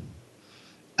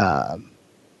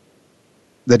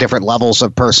the different levels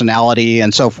of personality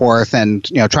and so forth, and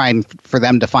trying for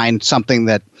them to find something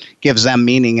that gives them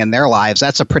meaning in their lives.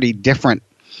 That's a pretty different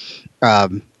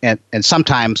and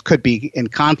sometimes could be in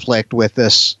conflict with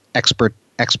this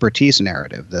expertise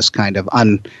narrative, this kind of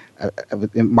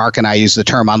Mark and I use the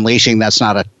term unleashing. That's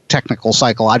not a technical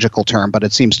psychological term, but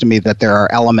it seems to me that there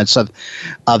are elements of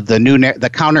the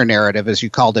counter narrative, as you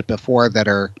called it before, that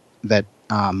are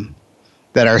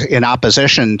in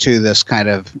opposition to this kind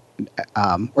of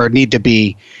or need to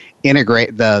be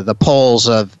integrate. The poles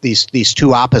of these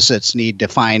two opposites need to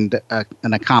find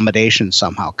an accommodation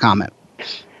somehow. Comment.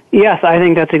 Yes, I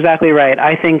think that's exactly right.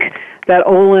 I think that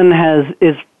Olin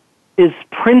is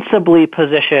principally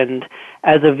positioned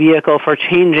as a vehicle for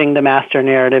changing the master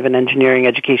narrative in engineering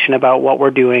education about what we're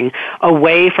doing,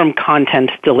 away from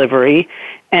content delivery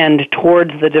and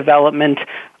towards the development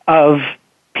of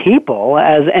people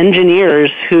as engineers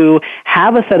who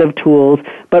have a set of tools,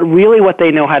 but really what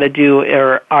they know how to do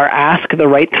are ask the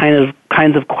right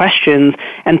kinds of questions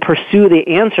and pursue the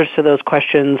answers to those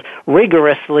questions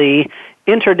rigorously,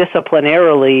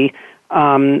 interdisciplinarily,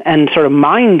 and sort of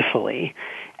mindfully.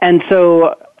 And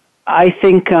so I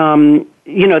think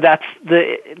that's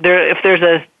if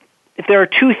there are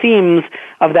two themes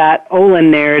of that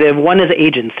Olin narrative, one is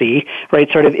agency,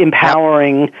 right? Sort of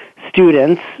empowering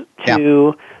students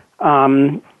to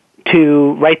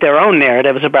write their own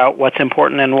narratives about what's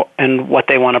important and what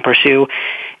they want to pursue,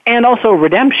 and also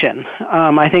redemption.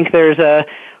 I think there's a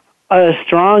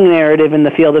strong narrative in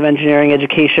the field of engineering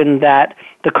education that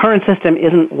the current system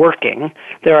isn't working.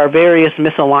 There are various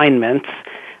misalignments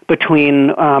between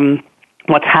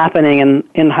what's happening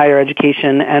in higher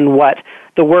education and what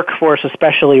the workforce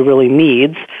especially really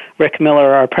needs. Rick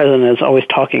Miller, our president, is always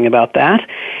talking about that.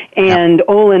 And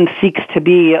Olin seeks to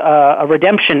be a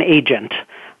redemption agent,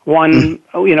 one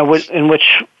in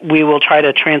which we will try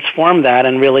to transform that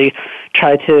and really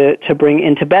try to bring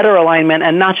into better alignment,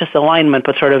 and not just alignment,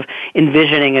 but sort of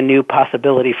envisioning a new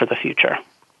possibility for the future.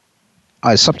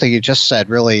 Something you just said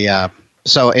really,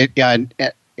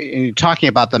 in talking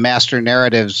about the master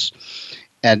narratives,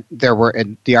 and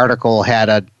the article had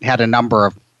a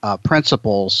number of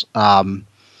principles: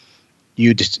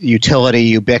 utility,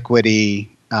 ubiquity,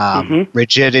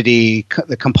 rigidity,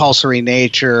 the compulsory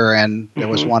nature, and there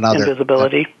was one other,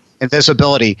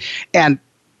 invisibility.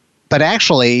 But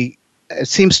actually, it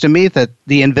seems to me that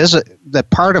the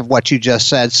part of what you just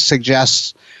said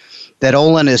suggests that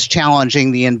Olin is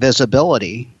challenging the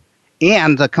invisibility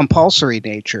and the compulsory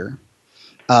nature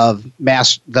of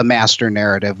the master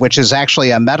narrative, which is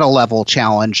actually a meta-level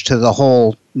challenge to the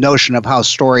whole notion of how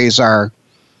stories are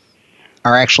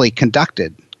actually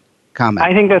conducted. Comment.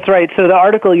 I think that's right. So the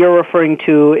article you're referring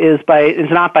to is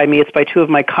not by me. It's by two of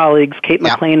my colleagues, Kate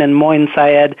McLean and Moin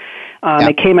Syed.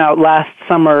 It came out last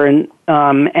summer, and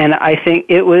I think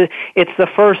it's the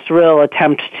first real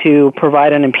attempt to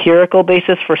provide an empirical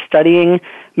basis for studying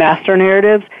master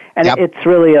narratives, and it's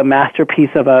really a masterpiece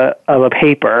of a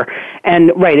paper.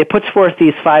 And it puts forth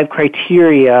these 5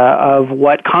 criteria of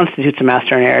what constitutes a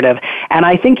master narrative. And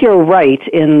I think you're right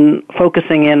in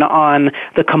focusing in on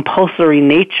the compulsory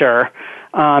nature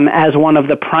as one of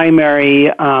the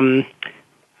primary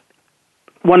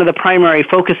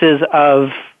focuses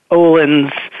of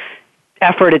Olin's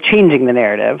effort at changing the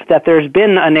narrative, that there's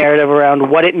been a narrative around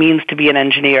what it means to be an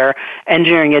engineer.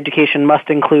 Engineering education must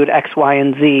include X, Y,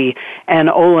 and Z. And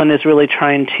Olin is really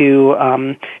trying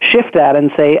to shift that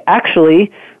and say,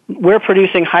 actually, we're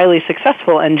producing highly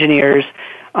successful engineers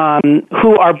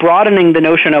who are broadening the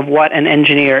notion of what an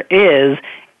engineer is,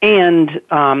 and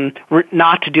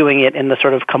not doing it in the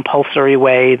sort of compulsory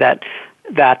way that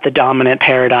the dominant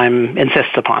paradigm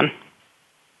insists upon.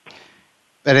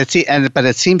 But it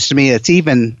seems to me it's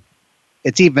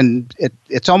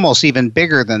almost even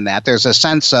bigger than that. There's a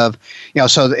sense of,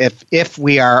 so if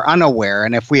we are unaware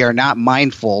and if we are not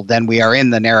mindful, then we are in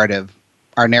the narrative,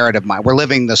 our narrative mind. We're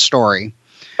living the story.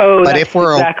 Oh, but if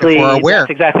we're aware,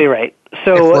 that's exactly right.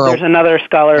 So there's another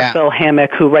scholar, Phil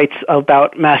Hammock, who writes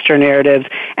about master narratives,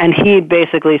 and he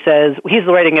basically says, he's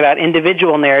writing about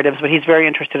individual narratives, but he's very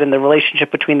interested in the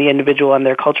relationship between the individual and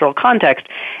their cultural context.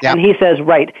 Yep. And he says,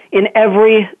 right, in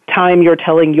every time you're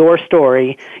telling your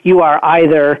story, you are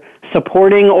either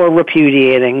supporting or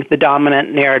repudiating the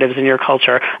dominant narratives in your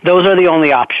culture. Those are the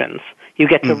only options. You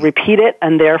get to repeat it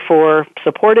and therefore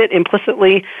support it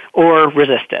implicitly or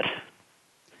resist it.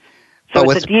 So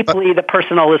it's a deeply the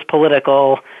personal is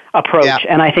political approach,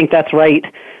 and I think that's right,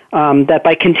 that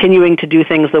by continuing to do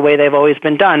things the way they've always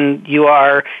been done, you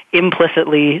are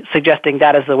implicitly suggesting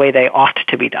that is the way they ought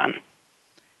to be done.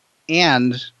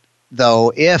 And,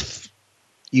 though, if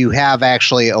you have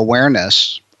actually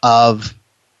awareness of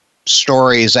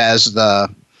stories as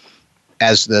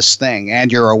this thing,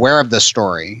 and you're aware of the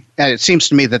story, and it seems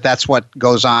to me that that's what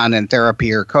goes on in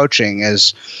therapy or coaching,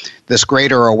 is this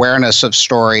greater awareness of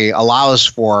story allows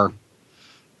for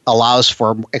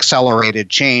accelerated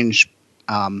change.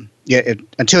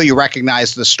 Until you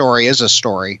recognize the story is a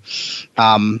story.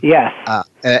 Yes.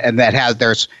 And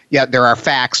that there are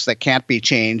facts that can't be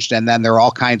changed, and then there are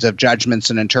all kinds of judgments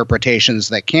and interpretations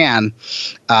that can.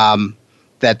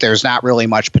 That there's not really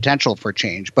much potential for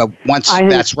change. But once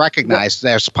that's recognized,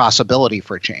 there's possibility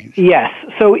for change. Yes.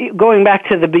 So going back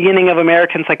to the beginning of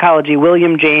American psychology,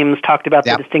 William James talked about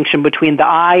the distinction between the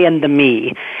I and the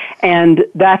me. And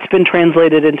that's been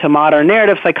translated into modern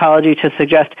narrative psychology to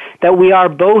suggest that we are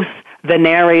both the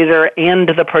narrator and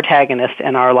the protagonist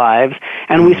in our lives,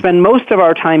 and we spend most of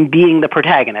our time being the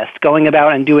protagonist, going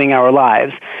about and doing our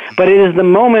lives. But it is the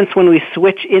moments when we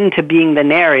switch into being the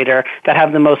narrator that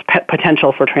have the most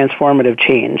potential for transformative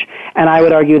change. And I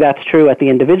would argue that's true at the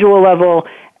individual level,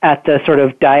 at the sort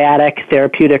of dyadic,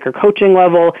 therapeutic, or coaching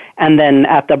level, and then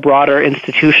at the broader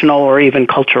institutional or even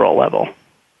cultural level.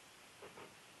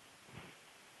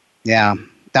 Yeah.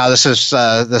 Now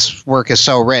this work is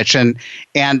so rich, and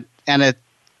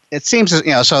it seems,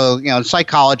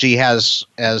 psychology has,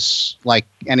 as like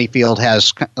any field,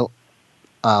 has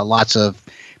lots of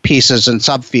pieces and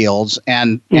subfields,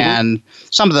 and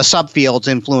some of the subfields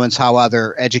influence how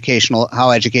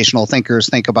educational thinkers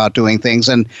think about doing things,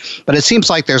 but it seems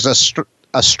like there's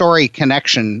a story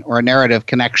connection or a narrative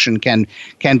connection can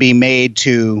be made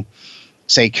to,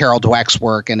 say, Carol Dweck's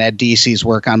work and Ed Deasy's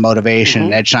work on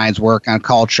motivation, Ed Schein's work on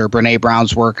culture, Brene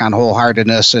Brown's work on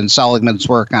wholeheartedness, and Seligman's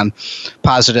work on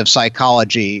positive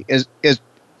psychology. As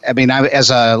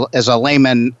a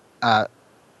layman,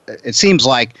 it seems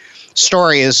like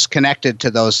story is connected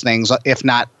to those things, if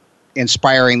not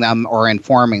inspiring them or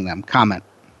informing them. Comment.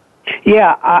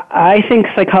 Yeah, I think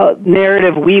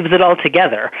narrative weaves it all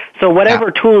together. So whatever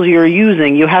tools you're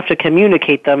using, you have to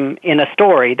communicate them in a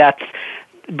story.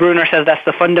 Bruner says that's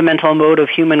the fundamental mode of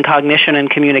human cognition and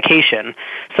communication.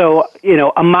 So,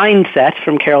 a mindset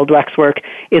from Carol Dweck's work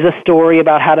is a story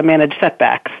about how to manage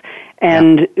setbacks.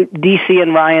 And DC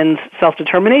and Ryan's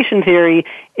self-determination theory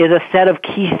is a set of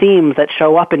key themes that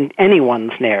show up in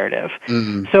anyone's narrative.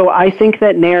 So I think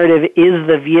that narrative is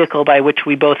the vehicle by which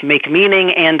we both make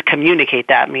meaning and communicate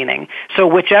that meaning. So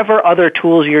whichever other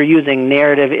tools you're using,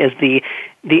 narrative is the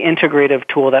integrative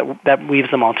tool that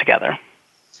weaves them all together.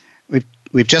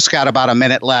 We've just got about a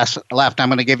minute left. I'm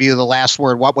going to give you the last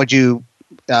word. What would you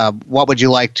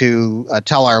like to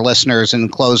tell our listeners in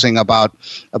closing about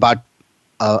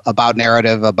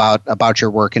narrative, about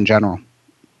your work in general?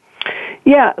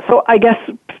 Yeah. So I guess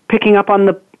picking up on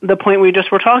the point we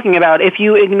just were talking about, if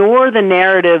you ignore the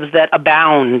narratives that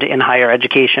abound in higher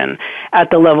education at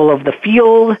the level of the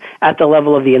field, at the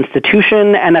level of the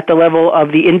institution, and at the level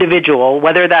of the individual,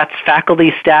 whether that's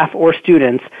faculty, staff, or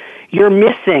students, you're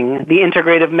missing the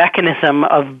integrative mechanism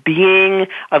of being,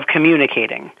 of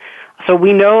communicating. So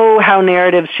we know how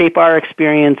narratives shape our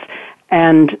experience,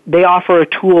 and they offer a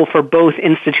tool for both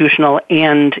institutional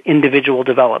and individual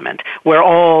development. We're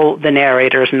all the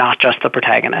narrators, not just the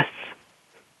protagonists.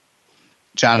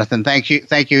 Jonathan, thank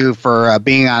you for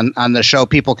being on the show.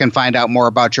 People can find out more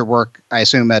about your work, I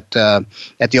assume, at the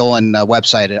Olin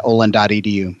website at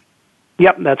olin.edu.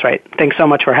 Yep, that's right. Thanks so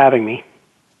much for having me.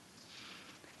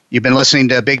 You've been listening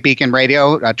to Big Beacon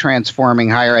Radio, Transforming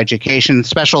Higher Education.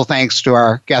 Special thanks to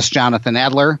our guest, Jonathan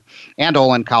Adler, and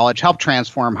Olin College. Help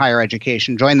transform higher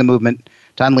education. Join the movement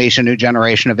to unleash a new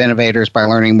generation of innovators by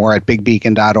learning more at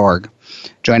bigbeacon.org.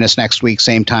 Join us next week,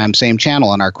 same time, same channel,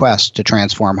 on our quest to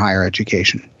transform higher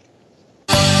education.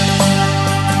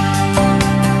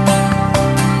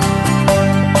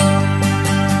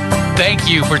 Thank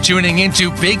you for tuning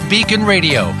into Big Beacon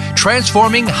Radio,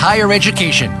 Transforming Higher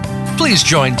Education. Please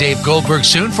join Dave Goldberg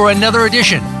soon for another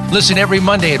edition. Listen every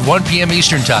Monday at 1 p.m.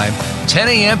 Eastern Time, 10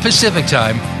 a.m. Pacific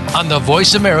Time, on the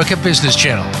Voice America Business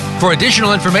Channel. For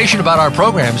additional information about our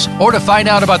programs or to find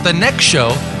out about the next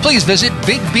show, please visit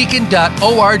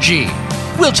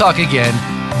bigbeacon.org. We'll talk again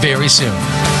very soon.